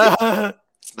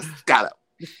 Got it.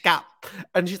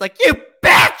 And she's like, "You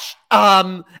bitch!"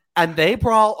 And they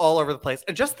brawl all over the place.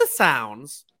 And just the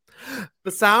sounds.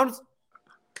 The sounds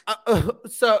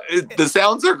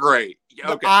are great.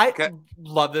 Okay. I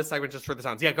love this segment just for the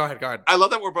sounds. Yeah, go ahead. I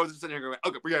love that we're both just sitting here going,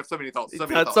 okay, we have so many thoughts. So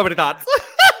many thoughts.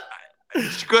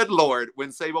 Good Lord,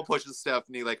 when Sable pushes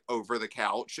Stephanie like over the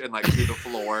couch and like to the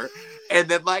floor, and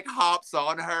then like hops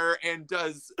on her and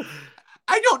does,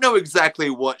 I don't know exactly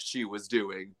what she was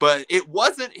doing, but it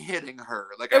wasn't hitting her.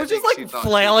 Like, it was just like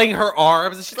flailing her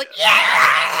arms, and she's like,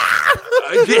 yeah.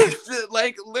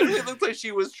 Like literally looks like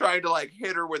she was trying to like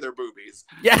hit her with her boobies.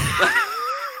 Yeah.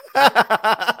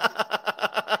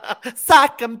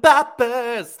 Sock 'em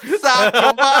boppers.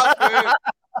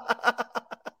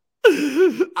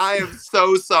 I am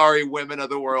so sorry, women of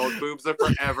the world. Boobs are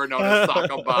forever known as sock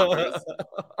 'em boppers.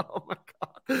 Oh my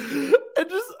god!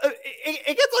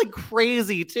 It gets like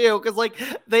crazy too, because like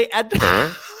they end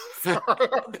up. Sorry,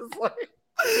 I'm just like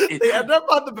they end up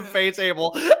on the buffet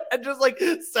table and just like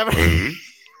somebody's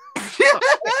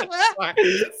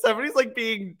like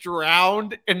being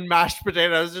drowned in mashed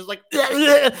potatoes, just like.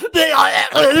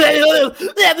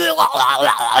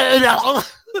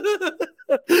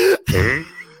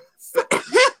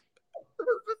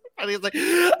 And he's like,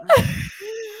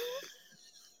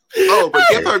 oh, but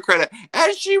give her credit.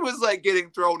 As she was like getting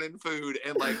thrown in food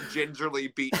and like gingerly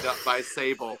beaten up by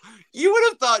Sable, you would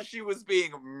have thought she was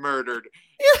being murdered.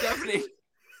 Stephanie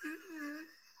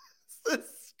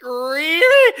screaming.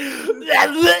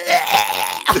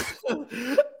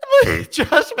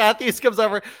 Josh Matthews comes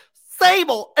over,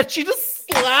 Sable, and she just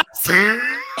slaps her.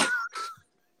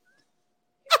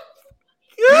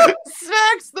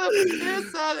 Smacks the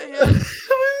piss out of him.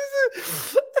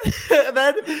 And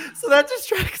then, so that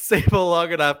distracts Sable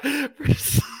long enough for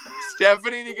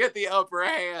Stephanie to get the upper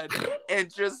hand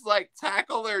and just like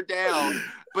tackle her down,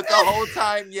 but the whole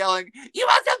time yelling, "You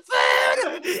want some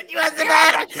food? You want some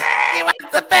food? You want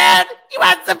some food? You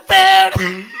want some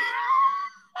food?"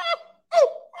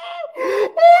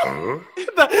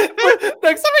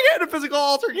 Next time I get in a physical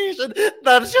altercation,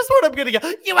 that's just what I'm gonna get.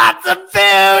 You want some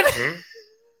food?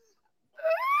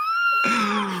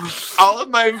 All of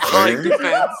my like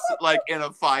defense, like in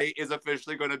a fight, is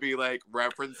officially going to be like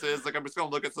references. Like I'm just going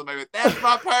to look at somebody like, "That's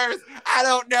my purse. I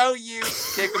don't know you."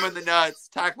 Kick him in the nuts,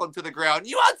 tackle him to the ground.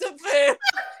 "You want some food?"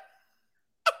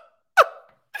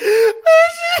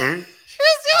 She's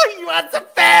yelling, "You want some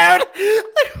food?"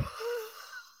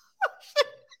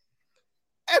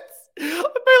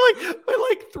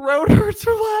 My throat hurts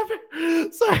from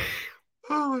laughing. Sorry.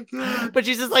 Oh my god! But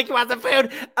she's just like, "You want some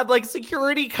food?" And like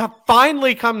security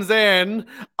finally comes in,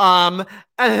 and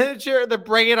they're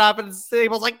bringing it up, and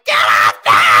Sable's like, "Get off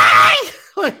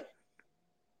me!"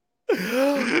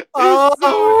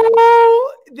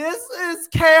 Oh, this is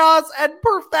chaos and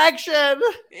perfection.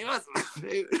 You want some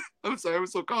food? I'm sorry, I'm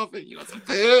so coughing. You want some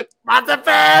food? Want some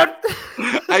food?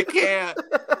 I can't.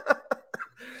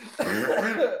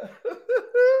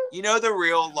 You know the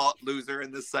real loser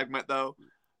in this segment, though?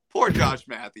 Poor Josh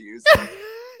Matthews.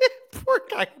 Poor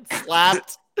guy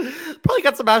slapped. Probably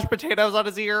got some mashed potatoes on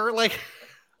his ear. Like,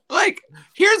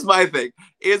 here's my thing: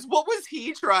 is what was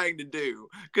he trying to do?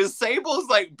 Because Sable's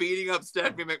like beating up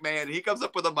Stephanie McMahon. He comes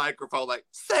up with a microphone, like,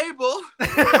 "Sable."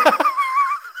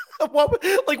 What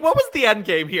was the end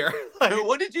game here? Like,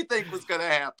 what did you think was gonna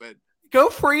happen? Go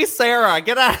free Sarah.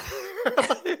 Get out.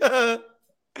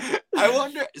 I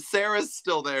wonder. Sarah's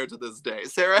still there to this day.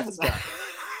 Sarah has died.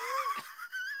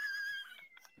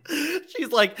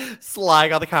 She's like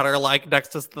lying on the counter, like next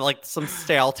to like some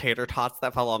stale tater tots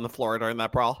that fell on the floor during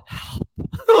that brawl.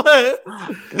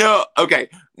 No, okay,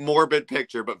 morbid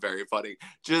picture, but very funny.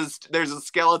 Just there's a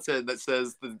skeleton that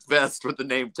says the vest with the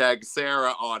name tag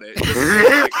Sarah on it.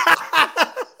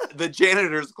 the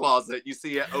janitor's closet. You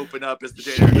see it open up as the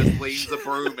janitor just leans a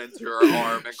broom into her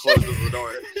arm and closes the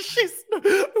door.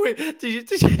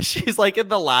 She's like in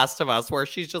The Last of Us, where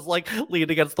she's just like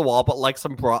leaned against the wall, but like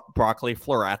some broccoli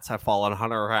florets have fallen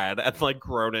on her head and like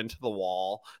grown into the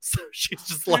wall. So she's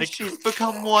just like she's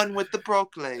become one with the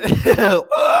broccoli.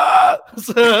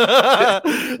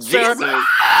 Jesus.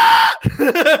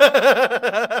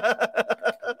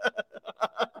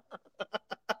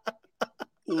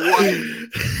 What?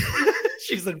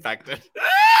 She's infected.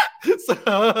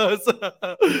 My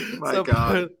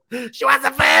God. She was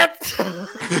a fit.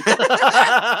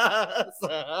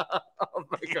 Oh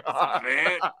my God.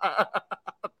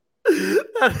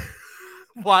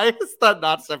 Why is that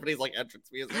not Stephanie's like entrance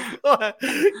music?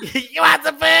 You want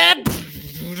a fit?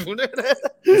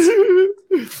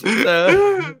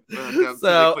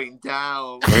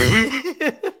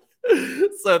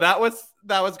 So that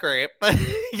was great. But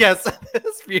yes,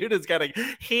 this feud is getting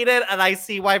heated, and I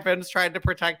see why Vin's trying to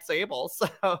protect Sable. So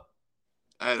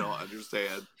I don't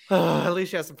understand. At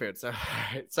least she has some food. So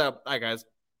all right, guys.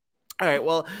 All right,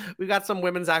 well, we got some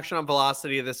women's action on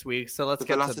Velocity this week, so let's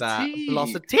get to that.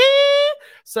 Velocity.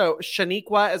 So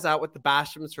Shaniqua is out with the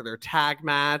Bashams for their tag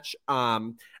match,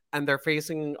 and they're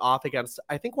facing off against,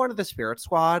 I think, one of the Spirit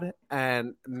Squad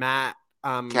and Matt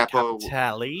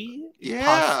Capitelli.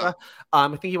 Yeah. I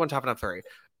think he won Top Enough 3.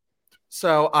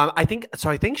 So I think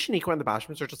Shaniqua and the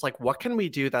Bashams are just like, what can we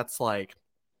do that's like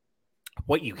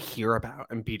what you hear about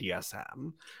in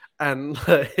BDSM? And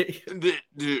like,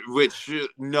 which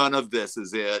none of this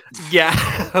is it.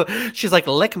 Yeah. She's like,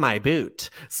 lick my boot.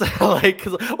 So like,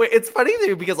 it's funny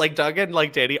too, because like Doug and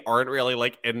like Danny aren't really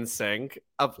like in sync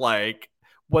of like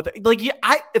what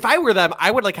if I were them, I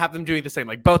would like have them doing the same,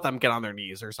 like both of them get on their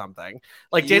knees or something.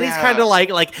 Like Danny's kind of like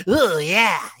oh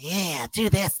yeah, do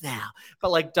this now.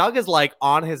 But like Doug is like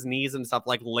on his knees and stuff,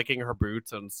 like licking her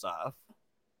boots and stuff.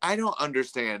 I don't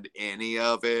understand any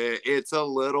of it. It's a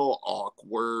little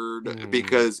awkward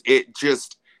because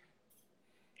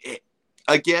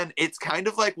again, it's kind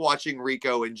of like watching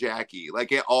Rico and Jackie.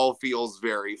 Like it all feels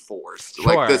very forced.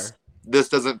 Sure. Like this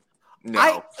doesn't.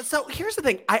 No. So here's the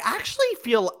thing. I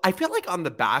feel like on the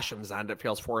Bashams end, it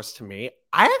feels forced to me.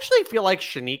 I actually feel like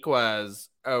Shaniqua's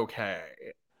okay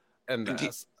in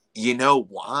this. You know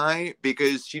why?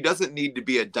 Because she doesn't need to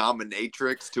be a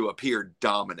dominatrix to appear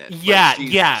dominant. Yeah,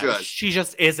 she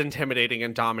just is intimidating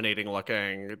and dominating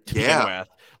looking to begin with.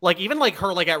 Like even like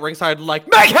her like at ringside, like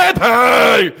make him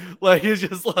pay! Like he's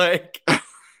just like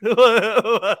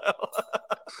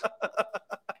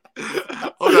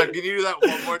hold on, can you do that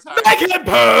one more time? Make him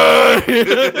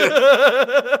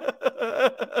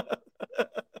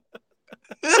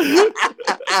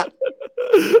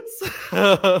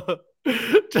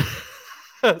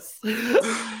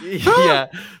yeah.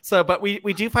 So, but we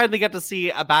do finally get to see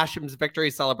a Basham's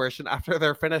victory celebration after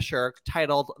their finisher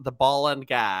titled "The Ball and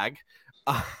Gag."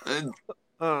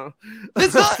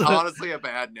 It's not honestly a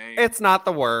bad name. It's not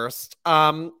the worst.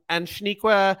 And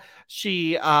Shaniqua,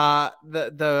 she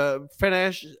the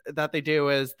finish that they do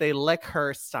is they lick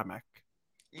her stomach.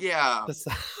 Yeah.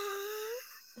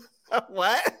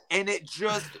 What? And it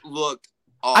just looked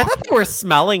awful. I thought they were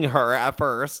smelling her at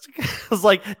first. I was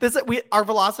like, our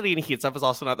Velocity and Heat stuff is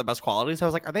also not the best quality. So I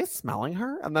was like, are they smelling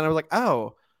her? And then I was like,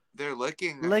 oh, they're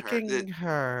licking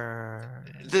her.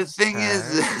 The thing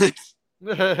is,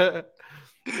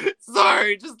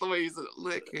 sorry, just the way you said it,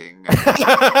 licking.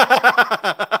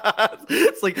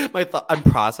 It's like I'm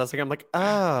processing. I'm like,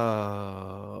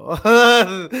 oh,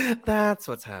 that's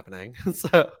what's happening.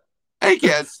 So I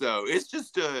guess so. It's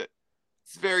just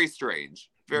it's very strange.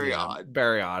 Very odd.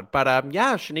 Very odd. But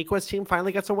Shaniqua's team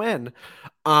finally gets a win.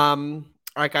 All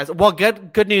right, guys. Well,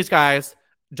 good news, guys.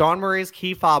 Dawn Marie's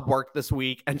key fob worked this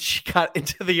week, and she got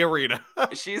into the arena.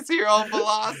 She's here on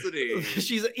Velocity.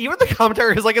 Even the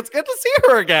commentary is like, it's good to see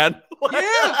her again.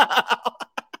 Yeah.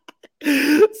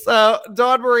 So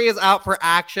Dawn Marie is out for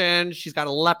action. She's got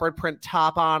a leopard print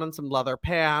top on and some leather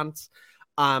pants.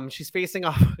 She's facing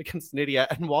off against Nidia,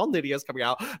 and while Nidia's coming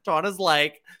out, Dawn is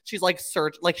like, she's like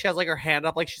she has like her hand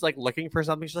up, like she's like looking for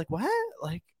something. She's like, what?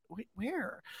 Like, wait,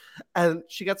 where? And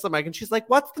she gets the mic and she's like,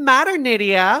 what's the matter,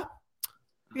 Nidia?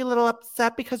 Are you a little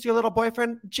upset because your little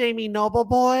boyfriend, Jamie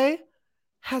Nobleboy,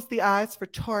 has the eyes for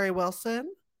Torrie Wilson?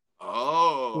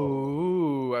 Oh.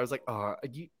 Ooh. I was like, oh,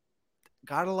 you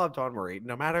gotta love Dawn Marie.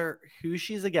 No matter who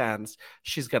she's against,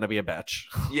 she's gonna be a bitch.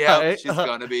 Yeah, right? She's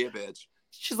gonna be a bitch.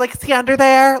 She's like, is he under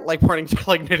there? Like pointing to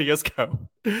like Nidia's coat.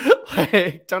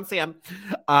 Like, don't see him.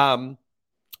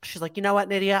 She's like, you know what,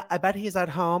 Nidia? I bet he's at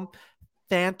home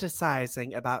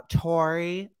fantasizing about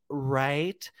Torrie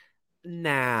right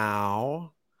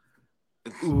now.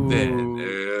 Then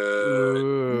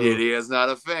Nidia's not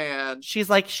a fan. She's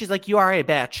like, you are a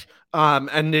bitch. And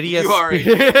Nidia,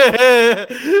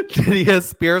 Nidia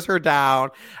spears her down,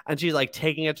 and she's like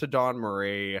taking it to Dawn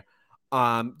Marie.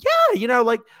 Fun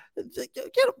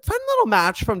little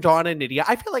match from Dawn and Nidia.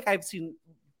 I feel like I've seen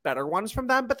better ones from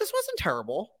them, but this wasn't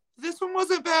terrible. This one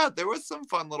wasn't bad. There was some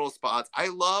fun little spots. I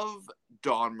love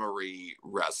Dawn Marie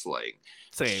wrestling.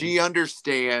 Same. She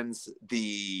understands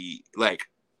the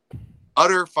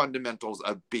utter fundamentals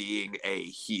of being a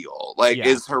heel.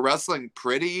 Is her wrestling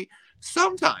pretty?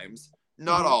 Sometimes,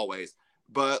 not always,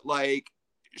 but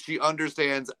she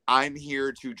understands I'm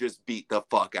here to just beat the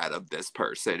fuck out of this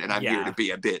person, and I'm here to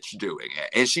be a bitch doing it.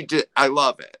 And she did. I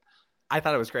love it. I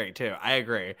thought it was great too. I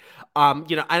agree.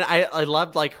 I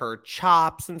loved her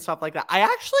chops and stuff like that. I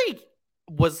actually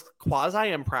was quasi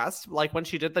impressed, when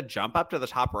she did the jump up to the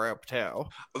top rope too.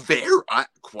 I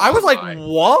was like,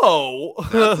 whoa.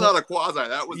 That's not a quasi.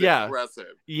 That was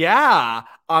impressive. Yeah.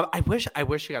 I wish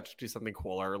she got to do something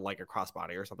cooler, like a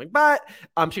crossbody or something. But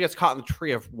she gets caught in the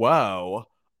tree of woe.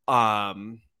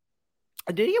 Nidia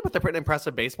with a pretty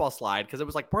impressive baseball slide, because it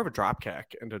was more of a drop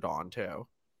kick into Dawn too.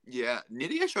 Yeah,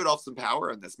 Nidia showed off some power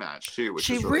in this match too, which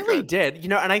she was really did.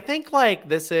 And I think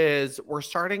we're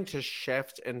starting to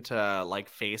shift into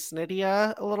face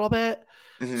Nidia a little bit.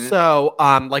 Mm-hmm. So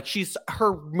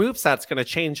her moveset's gonna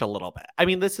change a little bit. I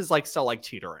mean, this is still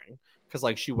teetering,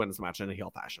 because she wins the match in a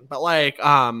heel fashion, but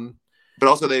but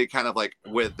also they kind of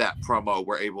with that promo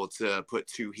were able to put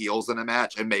two heels in a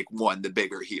match and make one the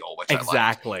bigger heel, which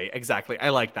exactly. I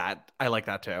like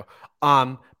that too.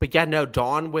 But yeah, no,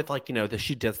 Dawn with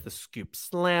she does the scoop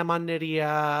slam on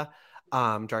Nidia,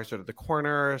 drives her to the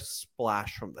corner,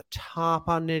 splash from the top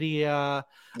on Nidia.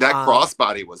 That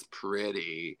crossbody was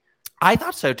pretty. I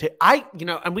thought so too.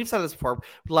 And we've said this before,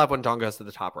 we love when Dawn goes to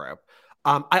the top rope.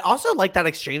 I also like that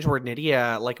exchange where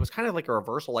Nidia, it was kind of like a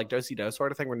reversal, do-si-do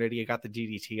sort of thing, where Nidia got the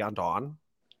DDT on Dawn.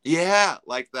 Yeah,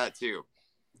 like that too.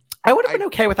 I would have been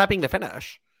okay with that being the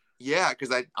finish. Yeah,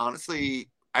 because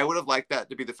I would have liked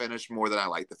that to be the finish more than I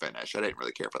liked the finish. I didn't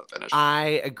really care for the finish.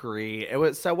 I agree.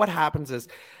 So what happens is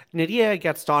Nidia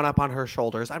gets Dawn up on her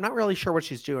shoulders. I'm not really sure what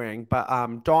she's doing,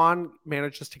 but Dawn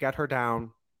manages to get her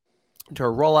down to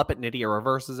a roll up at Nidia,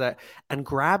 reverses it, and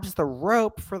grabs the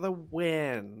rope for the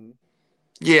win.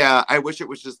 Yeah, I wish it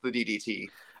was just the DDT.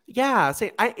 Yeah,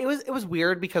 it was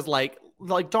weird because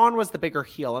Dawn was the bigger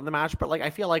heel in the match, but I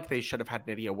feel like they should have had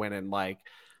Nidia win in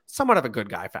somewhat of a good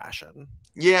guy fashion.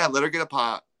 Yeah, let her get a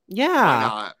pop. Yeah. Why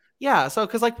not? Yeah, so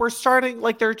because they're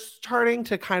starting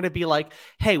to kind of be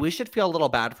hey, we should feel a little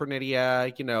bad for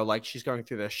Nidia, she's going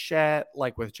through this shit,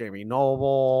 with Jamie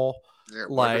Noble.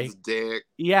 Yeah, dick.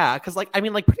 Yeah, because pretty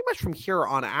much from here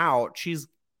on out, she's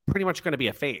pretty much going to be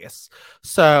a face.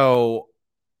 So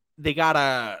they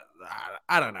gotta,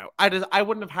 I don't know. I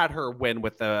wouldn't have had her win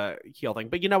with the heel thing,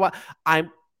 but you know what? I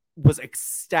was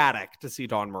ecstatic to see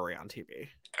Dawn Marie on TV.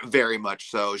 Very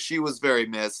much so. She was very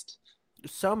missed.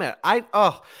 So missed.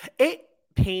 It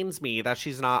pains me that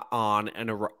she's not on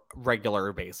a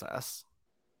regular basis.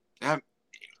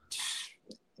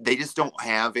 They just don't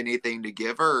have anything to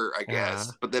give her, I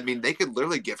guess. But I mean, they could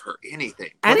literally give her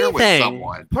anything. Put her with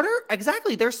someone.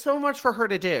 Exactly. There's so much for her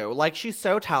to do. She's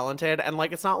so talented, and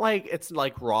it's not it's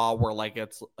Raw where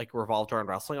it's revolved around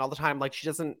wrestling all the time. She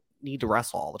doesn't need to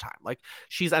wrestle all the time.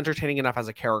 She's entertaining enough as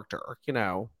a character,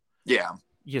 Yeah.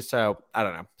 Yeah. So I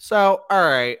don't know. So all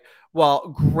right. Well,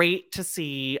 great to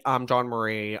see Dawn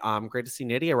Marie. Great to see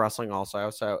Nidia wrestling also.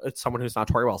 So it's someone who's not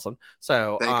Torrie Wilson.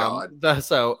 So thank God. It's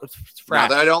fresh. Not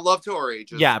that I don't love Torrie.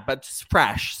 Yeah, but just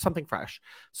fresh, something fresh.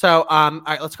 So all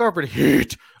right, let's go over to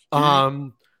Heat.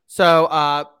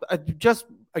 Just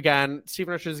again,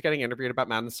 Steven Richards is getting interviewed about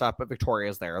Madden stuff, but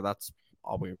Victoria's there. That's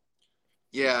all we.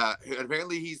 Yeah,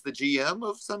 apparently he's the GM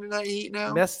of Sunday Night Heat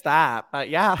now. Missed that, but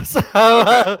yeah.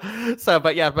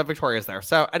 But Victoria's there.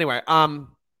 So anyway,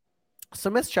 so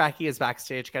Miss Jackie is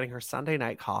backstage getting her Sunday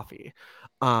night coffee.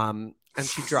 And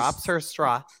she drops her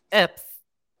straw.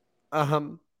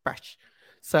 Fresh.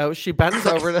 So she bends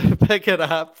over to pick it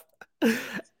up.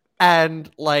 And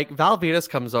Val Venis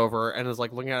comes over and is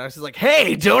looking at her. She's like,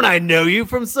 "Hey, don't I know you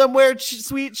from somewhere,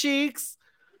 sweet cheeks?"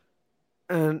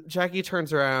 And Jackie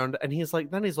turns around and he's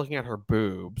looking at her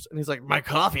boobs. And he's like, "My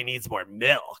coffee needs more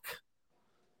milk."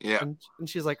 Yeah. And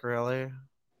she's like, "Really?"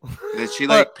 And she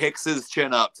picks his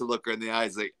chin up to look her in the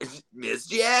eyes, "Miss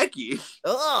Jackie."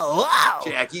 Oh wow,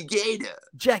 Jackie Gator.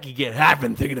 Jackie Gator, I've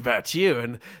been thinking about you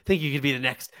and think you could be the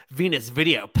next Venus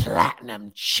Video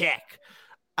Platinum chick.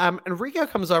 And Rico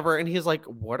comes over and he's like,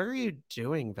 "What are you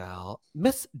doing, Val?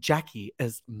 Miss Jackie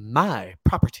is my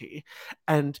property,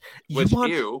 and you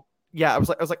Yeah, I was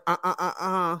like,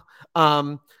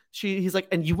 he's like,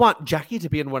 and you want Jackie to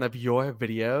be in one of your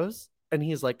videos? And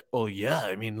he's like, oh yeah,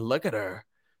 I mean, look at her.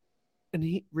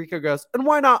 And Rico goes, and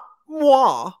why not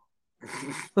moi?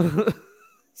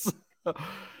 So,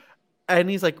 and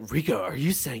he's like, Rico, are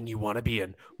you saying you want to be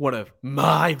in one of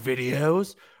my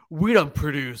videos? We don't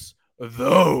produce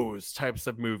those types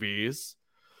of movies.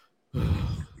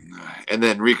 And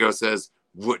then Rico says,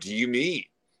 what do you mean?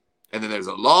 And then there's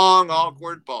a long,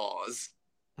 awkward pause.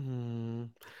 And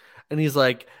he's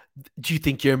like, do you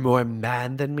think you're more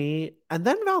man than me? And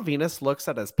then Val Venis looks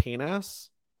at his penis.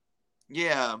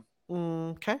 Yeah.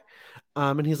 Okay.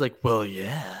 And he's like, well,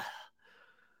 yeah.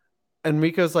 And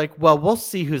Rico's like, well, we'll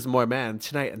see who's more man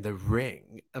tonight in the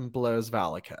ring, and blows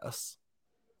Val a kiss.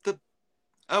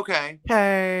 Okay.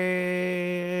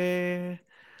 Hey.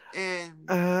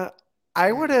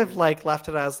 I would have left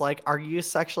it as are you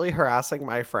sexually harassing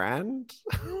my friend?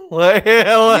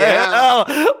 Because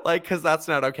that's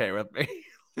not okay with me.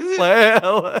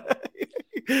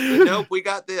 Nope, we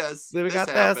got this.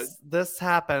 This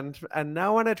happened, and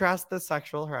no one addressed the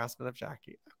sexual harassment of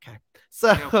Jackie. Okay,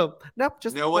 so nope,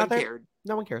 just no one cared.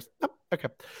 No one cares. Nope. Okay,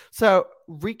 so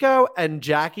Rico and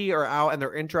Jackie are out, and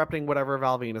they're interrupting whatever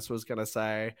Val Venis was gonna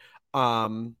say.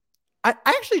 I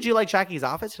actually do like Jackie's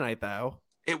outfit tonight, though.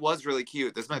 It was really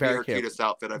cute. This might be her cutest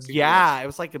outfit I've seen. Yeah, it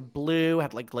was blue,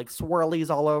 had like swirlies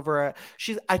all over it.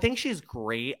 I think she's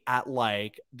great at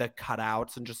the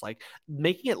cutouts and just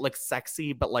making it look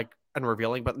sexy, but and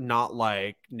revealing, but not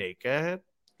naked.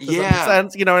 Does that make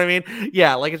sense? You know what I mean?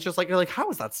 Yeah, it's just you're how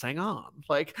is that staying on?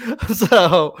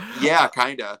 So. Yeah,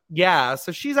 kinda. Yeah,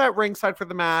 so she's at ringside for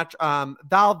the match.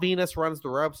 Val Venis runs the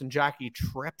ropes and Jackie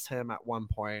trips him at one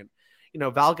point.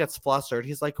 Val gets flustered.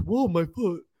 He's like, whoa, my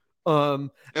foot. And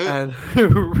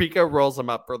Rico rolls him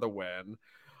up for the win.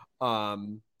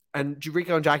 And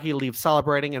Rico and Jackie leave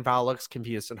celebrating, and Val looks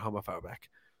confused and homophobic.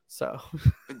 So,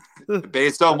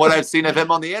 based on what I've seen of him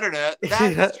on the internet,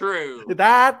 that's true.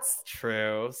 That's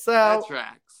true. So that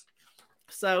tracks.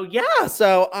 So yeah,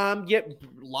 so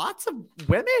lots of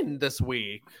women this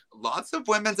week. Lots of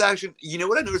women's action. You know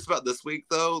what I noticed about this week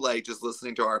though? Just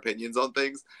listening to our opinions on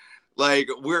things,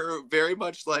 we're very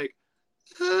much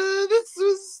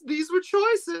these were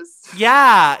choices.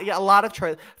 Yeah, a lot of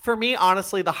choice. For me,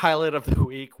 honestly, the highlight of the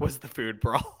week was the food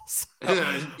brawls.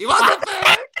 You want the food?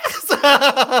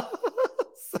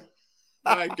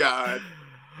 My God.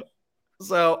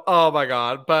 So, oh my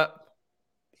God. But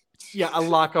yeah, a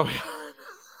lot going on.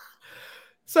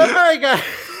 So, all right, guys.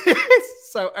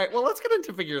 So, all right, well, let's get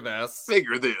into Figure This.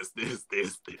 Figure this.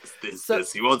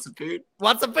 You want some food?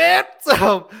 Want some food?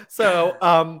 So,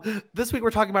 this week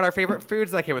we're talking about our favorite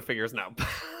foods that came with figures. No.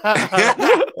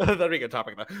 That'd be a good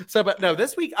topic, though. So, but no,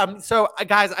 this week,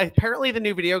 guys, apparently the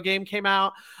new video game came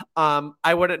out.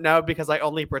 I wouldn't know because I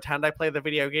only pretend I play the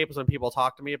video games when people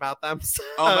talk to me about them. So,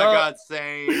 oh my God,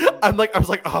 same. I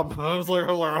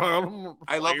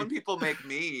love when people make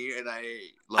me, and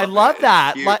I love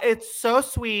that. It's so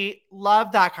sweet.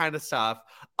 Love that kind of stuff.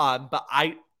 But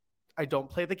I don't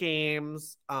play the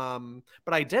games. But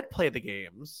I did play the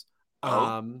games.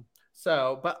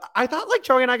 So, but I thought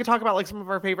Joey and I could talk about some of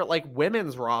our favorite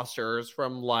women's rosters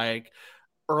from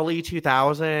early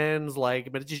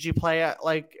 2000s. But did you play it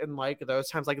in those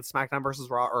times SmackDown versus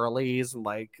Raw earlies and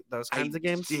those kinds of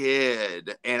games? I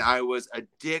did, and I was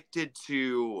addicted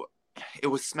to. It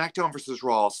was SmackDown versus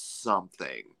Raw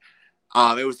something.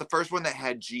 It was the first one that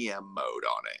had GM mode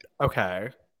on it. Okay.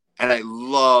 And I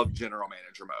love General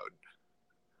Manager mode.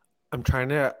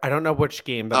 I don't know which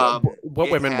game, but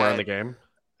what women were in the game?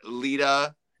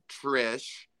 Lita,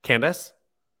 Trish. Candice.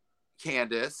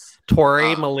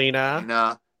 Torrie,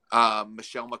 Melina.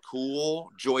 Michelle McCool.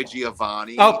 Joy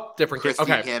Giovanni. Oh, different game.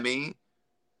 Christy Okay.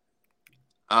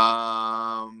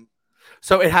 Hemme.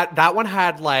 So that one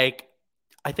had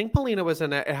I think Melina was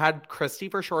in it. It had Christy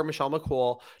for sure, Michelle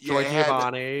McCool, Joy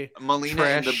Giovanni, Melina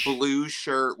Trish. In the blue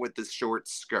shirt with the short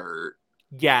skirt.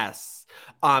 Yes.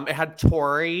 It had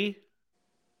Torrie.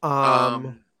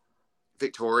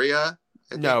 Victoria.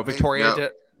 No, Victoria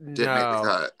didn't make the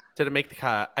cut. Didn't make the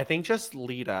cut. I think just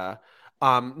Lita.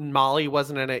 Molly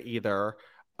wasn't in it either.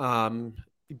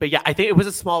 But yeah, I think it was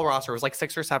a small roster. It was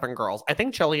 6 or 7 girls. I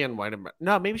think Jillian might have.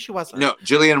 No, maybe she wasn't. No,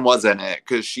 Jillian was in it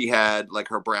because she had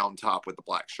her brown top with the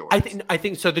black shorts. I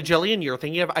think so. The Jillian you're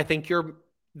thinking of, I think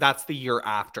that's the year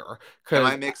after. Am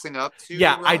I mixing up two?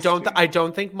 Yeah, I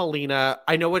don't think Melina.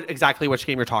 I know exactly which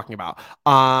game you're talking about.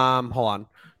 Hold on.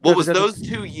 What was those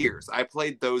 2 years? I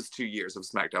played those 2 years of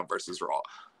SmackDown versus Raw.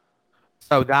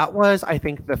 So that was, I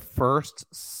think, the first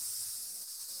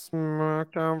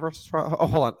SmackDown versus Raw. Oh,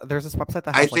 hold on. There's this website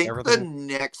that I has like think everything.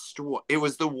 the next one, it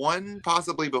was the one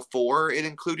possibly before it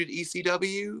included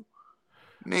ECW,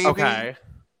 maybe. Okay.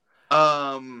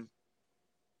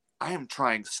 I am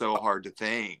trying so hard to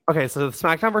think. Okay, so the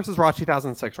SmackDown versus Raw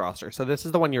 2006 roster. So this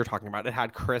is the one you're talking about. It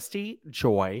had Christy,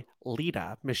 Joy,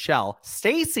 Lita, Michelle,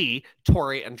 Stacy,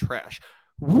 Torrie, and Trish.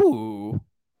 Woo.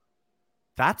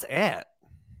 That's it.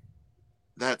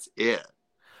 That's it.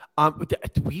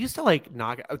 We used to like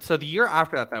knock out. So the year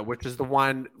after that, though, which is the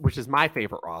one, which is my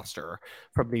favorite roster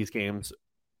from these games,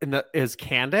 is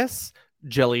Candice,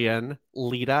 Jillian,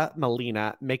 Lita,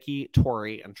 Melina, Mickey,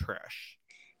 Torrie, and Trish.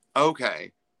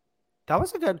 Okay. That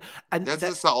was a good, and that's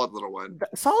a solid little one.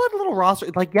 Solid little roster.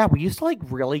 Like, yeah, we used to like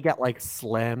really get like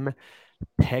slim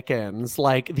pickings.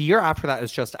 Like the year after that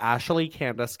is just Ashley,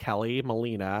 Candice, Kelly,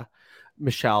 Melina,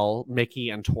 Michelle, Mickey,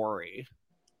 and Torrie.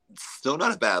 Still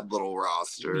not a bad little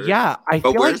roster. Yeah,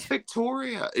 but where's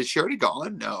Victoria? Is she already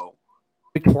gone? No.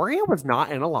 Victoria was not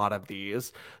in a lot of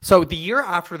these. So the year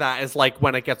after that is like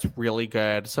when it gets really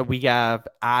good. So we have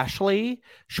Ashley,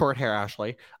 short hair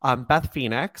Ashley, Beth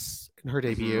Phoenix in her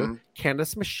debut,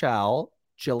 Candice Michelle,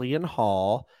 Jillian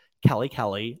Hall,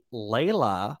 Kelly,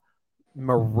 Layla,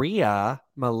 Maria,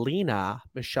 Melina,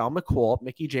 Michelle McCool,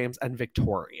 Mickey James, and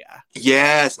Victoria.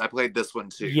 Yes, I played this one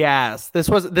too. Yes, this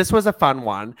was a fun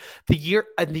one. The year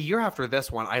after this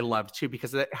one, I loved too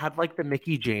because it had like the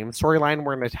Mickey James storyline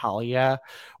where Natalya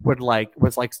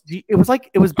was basically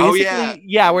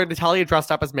where Natalya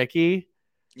dressed up as Mickey.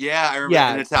 Yeah, I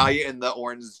remember Natalya in the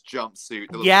orange jumpsuit.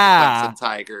 And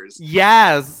tigers.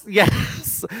 Yes.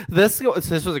 This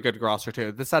was a good roster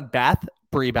too. This had Beth,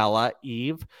 Brie Bella,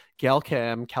 Eve, Gail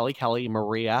Kim, Kelly,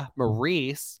 Maria,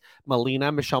 Maurice, Melina,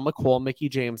 Michelle McCool, Mickey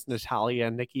James, Natalya,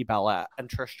 Nikki Bella, and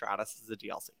Trish Stratus as a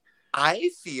DLC. I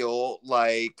feel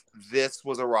like this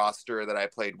was a roster that I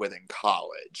played with in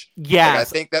college. Yes. I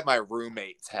think that my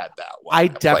roommates had that one. I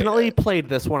definitely played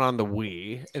this one on the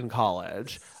Wii in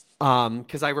college.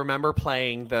 Because I remember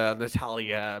playing the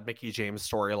Natalya Mickey James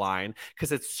storyline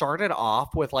because it started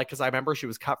off with like, because I remember she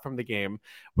was cut from the game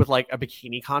with like a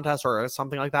bikini contest or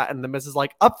something like that, and the Miz is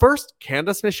like, up first,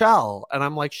 Candice Michelle, and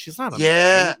I'm like, she's not.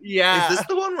 Yeah. Is this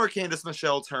the one where Candice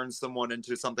Michelle turns someone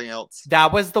into something else?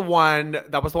 That was the one.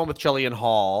 That was the one with Jillian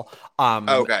Hall.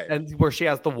 Okay, and where she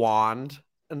has the wand.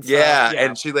 And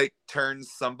and she like turns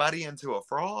somebody into a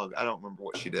frog. I don't remember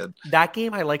what she did. That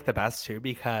game I like the best too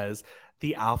because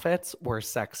the outfits were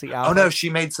sexy outfits. Oh no, she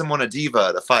made someone a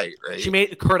diva to fight, right? She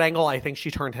made Kurt Angle, I think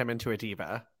she turned him into a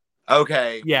diva.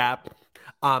 Okay. Yeah.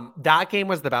 That game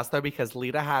was the best though because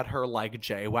Lita had her like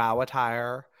JWoww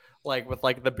attire, like with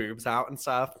like the boobs out and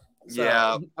stuff. So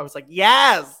yeah. I was like,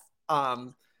 yes.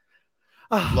 Love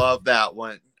that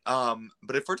one.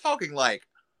 But if we're talking like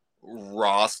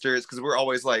rosters, because we're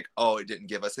always like, oh, it didn't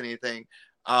give us anything.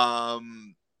 What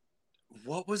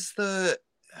was the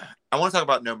I want to talk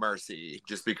about No Mercy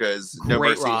just because No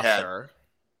Mercy had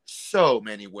so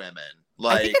many women.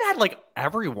 Like I think it had like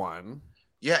everyone.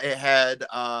 Yeah, it had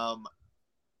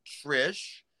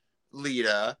Trish,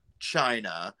 Lita,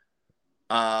 Chyna,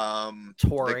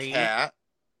 Torrie, the Cat,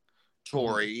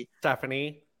 Torrie,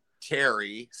 Stephanie,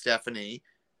 Terry, Stephanie,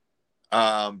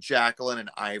 Jacqueline, and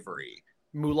Ivory.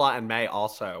 Moolah and May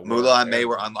also. Moolah and May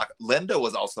were unlocked. Linda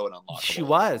was also an unlockable. She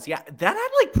was, yeah. That had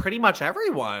like pretty much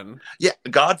everyone. Yeah,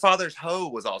 Godfather's Ho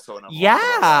was also an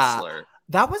unlockable wrestler.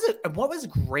 That was it. What was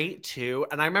great too,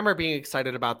 and I remember being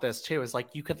excited about this too, is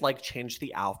like you could like change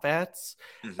the outfits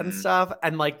and stuff,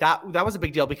 and like that was a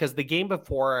big deal because the game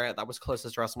before that was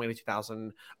closest to WrestleMania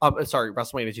 2000.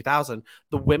 WrestleMania 2000.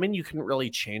 The women you couldn't really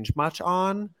change much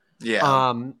on.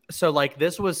 Yeah. So like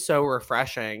this was so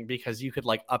refreshing because you could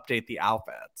like update the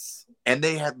outfits. And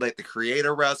they had like the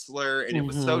creator wrestler, and it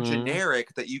was so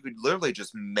generic that you could literally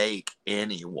just make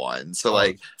anyone. So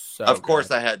like, of course,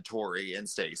 I had Torrie and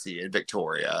Stacy and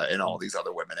Victoria and all these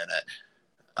other women in it.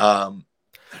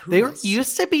 They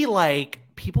used to be like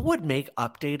people would make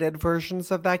updated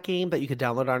versions of that game that you could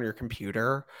download on your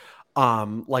computer.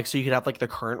 Like so you could have like the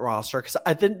current roster because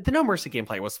the No Mercy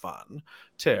gameplay was fun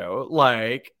too.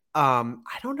 Like. I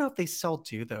don't know if they still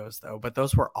do those though, but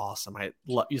those were awesome. I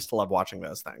used to love watching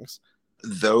those things.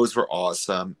 Those were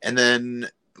awesome. And then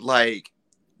like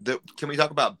can we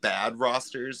talk about bad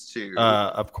rosters too?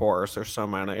 Of course, there's so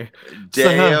many.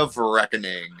 Day of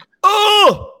Reckoning.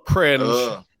 Oh,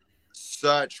 cringe.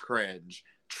 Such cringe.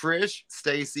 Trish,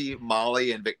 Stacy,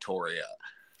 Molly, and Victoria.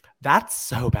 That's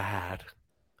so bad.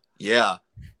 Yeah.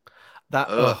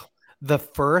 The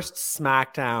first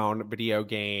SmackDown video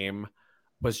game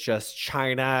was just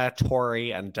Chyna,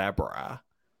 Torrie, and Deborah.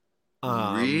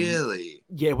 Really?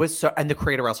 Yeah, it was so, and the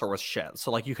creator wrestler was shit.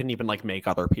 So like you couldn't even like make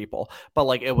other people, but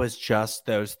like it was just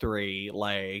those three,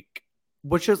 like,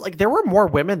 which is like there were more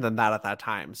women than that at that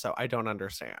time. So I don't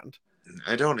understand.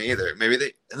 I don't either. Maybe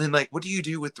they, and then like, what do you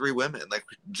do with three women? Like,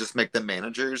 just make them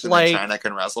managers and Like, then China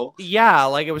can wrestle? yeah,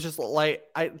 like it was just like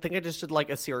I think I just did like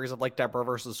a series of like Deborah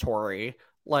versus Torrie.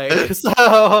 Like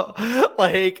so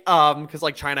like because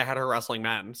like China had her wrestling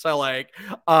men. So like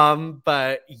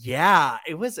but yeah,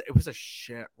 it was a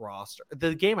shit roster.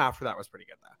 The game after that was pretty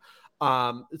good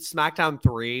though. SmackDown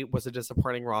 3 was a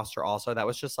disappointing roster also. That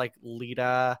was just like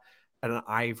Lita and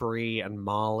Ivory and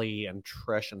Molly and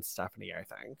Trish and Stephanie, I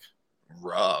think.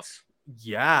 Rough.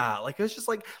 Yeah, like it was just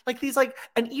like these like,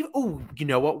 and even, oh, you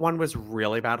know what one was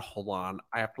really bad? Hold on,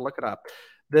 I have to look it up.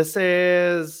 This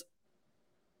is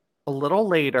a little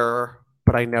later,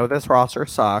 but I know this roster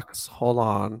sucks. Hold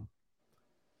on.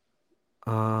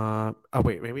 Oh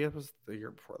wait, maybe it was the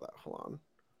year before that. Hold on.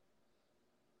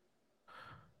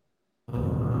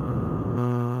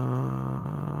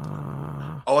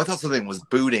 Oh, I thought something was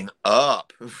booting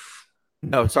up.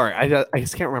 No, sorry, I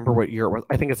just can't remember what year it was.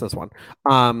 I think it's this one.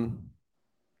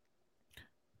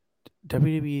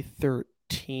 WWE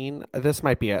 13. This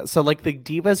might be it. So like the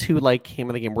divas who like came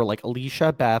in the game were like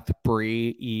Alicia, Beth,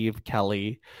 Brie, Eve,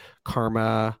 Kelly,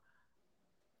 Karma,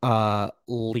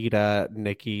 Lita,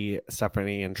 Nikki,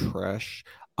 Stephanie, and Trish.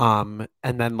 And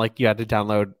then like you had to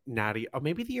download Natty. Oh,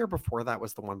 maybe the year before that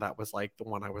was the one that was like the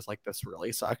one I was like, this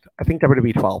really sucked. I think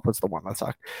WWE 12 was the one that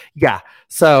sucked. Yeah.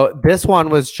 So this one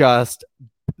was just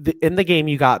in the game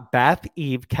you got Beth,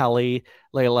 Eve, Kelly,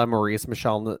 Layla, Maurice,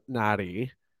 Michelle,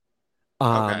 Natty.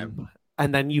 Okay.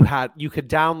 And then you could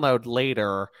download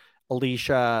later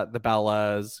Alicia, the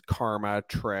Bellas, Karma,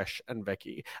 Trish, and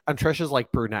Vicky. And Trish is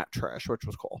like brunette Trish, which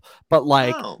was cool. But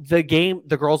like the game,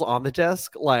 the girls on the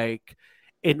disc, like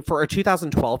for a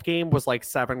 2012 game was like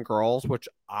 7 girls, which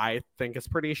I think is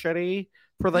pretty shitty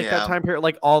for like that time period.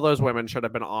 Like all those women should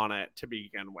have been on it to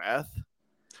begin with.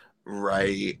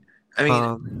 Right. I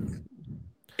mean,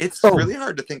 it's really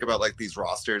hard to think about like these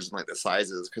rosters and like the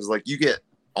sizes because like you get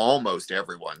almost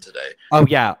everyone today. Oh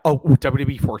yeah. Oh,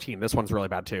 WWE 14. This one's really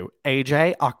bad too.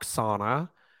 AJ, Oksana,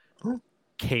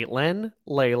 Caitlin,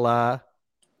 Layla,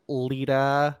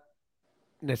 Lita,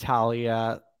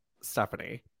 Natalia,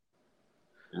 Stephanie.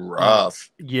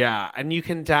 Rough. Yeah, and you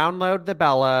can download the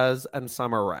Bellas and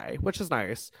Summer Rae, which is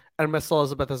nice, and Miss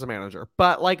Elizabeth as a manager.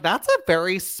 But like that's a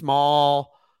very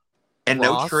small. And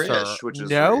roster. No Trish, which is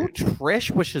weird.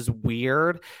 Trish, which is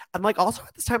weird. And like also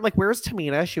at this time, like where's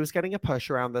Tamina? She was getting a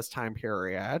push around this time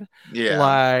period. Yeah.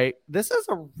 Like this is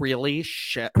a really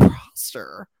shit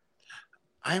roster.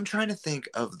 I'm trying to think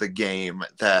of the game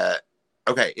that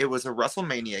it was a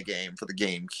WrestleMania game for the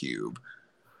GameCube.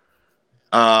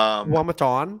 The one with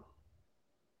Dawn?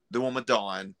 The one with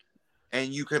Dawn. And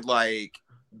you could like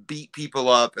beat people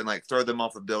up and like throw them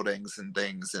off of buildings and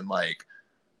things and like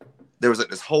there was like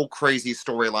this whole crazy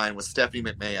storyline with Stephanie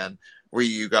McMahon where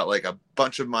you got like a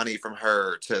bunch of money from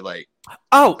her to like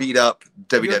beat up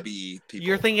WWE people.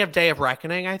 You're thinking of Day of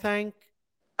Reckoning, I think?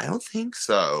 I don't think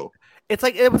so. It's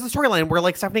like it was a storyline where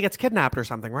like Stephanie gets kidnapped or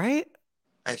something, right?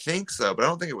 I think so, but I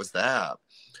don't think it was that.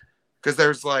 Because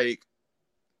there's like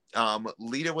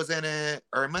Lita was in it,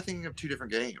 or am I thinking of 2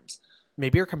 different games?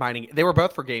 Maybe you're combining. They were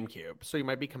both for GameCube, so you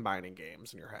might be combining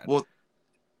games in your head. Well,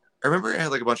 I remember it had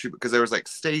like a bunch of people because there was like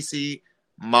Stacy,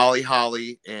 Molly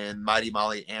Holly, and Mighty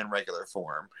Molly and regular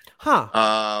form.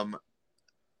 Huh.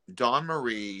 Dawn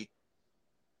Marie,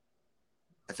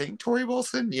 I think Torrie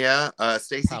Wilson, yeah.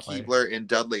 Stacy Keebler in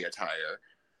Dudley attire.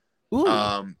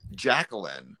 Ooh.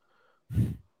 Jacqueline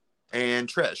and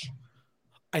Trish.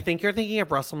 I think you're thinking of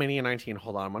WrestleMania 19.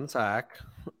 Hold on one sec.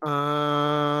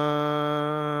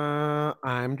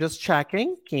 I'm just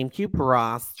checking. GameCube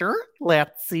roster.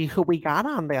 Let's see who we got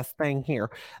on this thing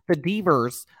here. The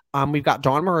Divers. We've got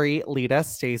Dawn Marie, Lita,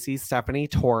 Stacy, Stephanie,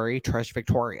 Torrie, Trish,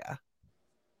 Victoria.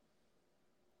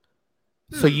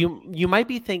 So you might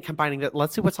be combining that.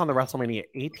 Let's see what's on the WrestleMania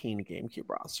 18 GameCube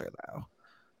roster, though.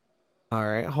 All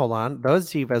right, hold on. Those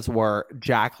divas were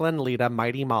Jacqueline, Lita,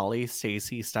 Mighty Molly,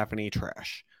 Stacy, Stephanie,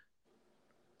 Trish.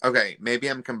 Okay, maybe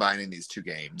I'm combining these 2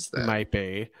 games then. Might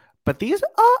be. But these,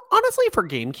 honestly, for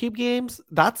GameCube games,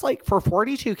 that's like for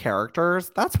 42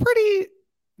 characters, that's pretty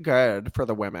good for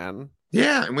the women.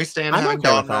 Yeah, and we stand having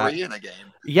Dawn Marie in a game.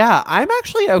 Yeah, I'm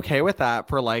actually okay with that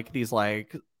for like these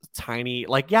like tiny,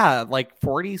 like, yeah, like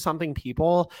 40 something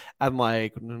people and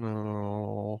like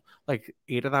like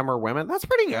 8 of them are women. That's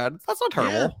pretty good. That's not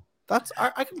terrible. Yeah. That's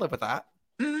I can live with that.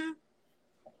 Mm-hmm.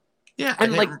 Yeah,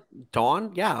 and like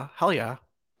Dawn, yeah, hell yeah.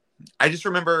 I just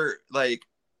remember like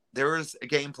there was a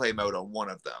gameplay mode on one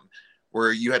of them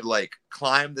where you had to like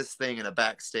climb this thing in a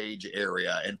backstage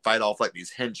area and fight off like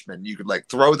these henchmen. You could like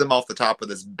throw them off the top of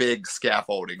this big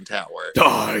scaffolding tower.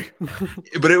 Die.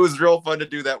 But it was real fun to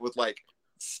do that with like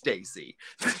Stacy.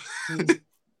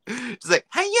 Just like,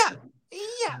 hey,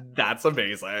 yeah. That's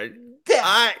amazing.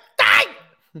 Die.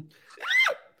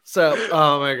 So,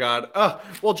 oh my God. Oh,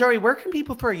 well, Joey, where can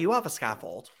people throw you off a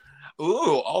scaffold?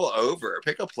 Ooh, all over.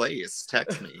 Pick a place.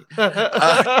 Text me.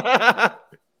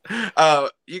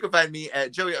 You can find me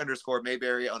at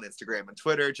Joey_Mayberry on Instagram and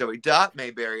Twitter,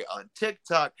 Joey.Mayberry on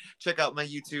TikTok. Check out my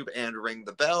YouTube and ring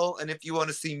the bell. And if you want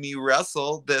to see me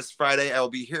wrestle this Friday, I will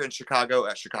be here in Chicago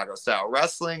at Chicago Style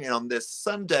Wrestling. And on this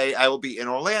Sunday, I will be in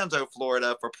Orlando,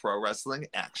 Florida for Pro Wrestling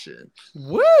Action.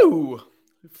 Woo!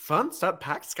 Fun stuff,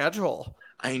 packed schedule.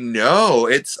 I know.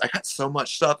 I got so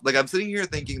much stuff. Like, I'm sitting here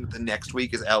thinking the next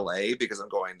week is LA because I'm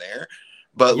going there.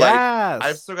 But like,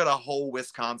 I've still got a whole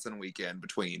Wisconsin weekend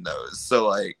between those. So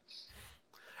like,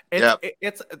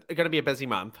 it's going to be a busy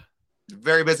month.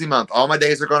 Very busy month. All my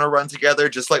days are going to run together,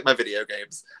 just like my video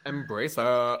games. Embrace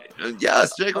it.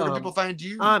 Yes, Jake. Where do people find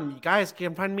you? You guys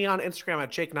can find me on Instagram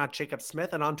at Jake Not Jacob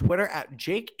Smith and on Twitter at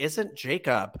Jake Isn't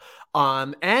Jacob.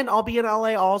 And I'll be in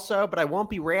LA also, but I won't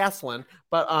be wrestling.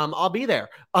 But I'll be there.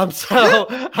 And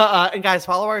guys,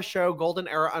 follow our show Golden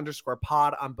Era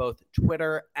 _pod on both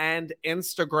Twitter and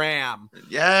Instagram.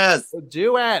 Yes,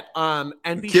 do it.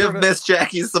 And give Miss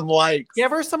Jackie some likes.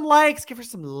 Give her some likes. Give her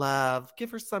some love.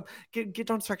 Give her some.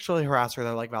 Don't sexually harass her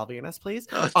though, like Val Venis, please.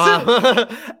 And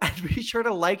be sure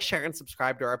to like, share, and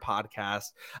subscribe to our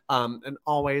podcast. And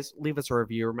always leave us a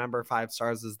review. Remember, 5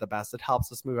 stars is the best. It helps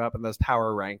us move up in those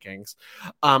power rankings.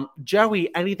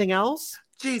 Joey, anything else?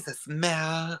 Jesus,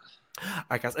 man. All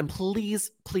right, guys, and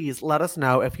please let us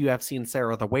know if you have seen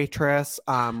Sarah the Waitress.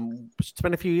 It's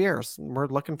been a few years. We're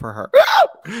looking for her.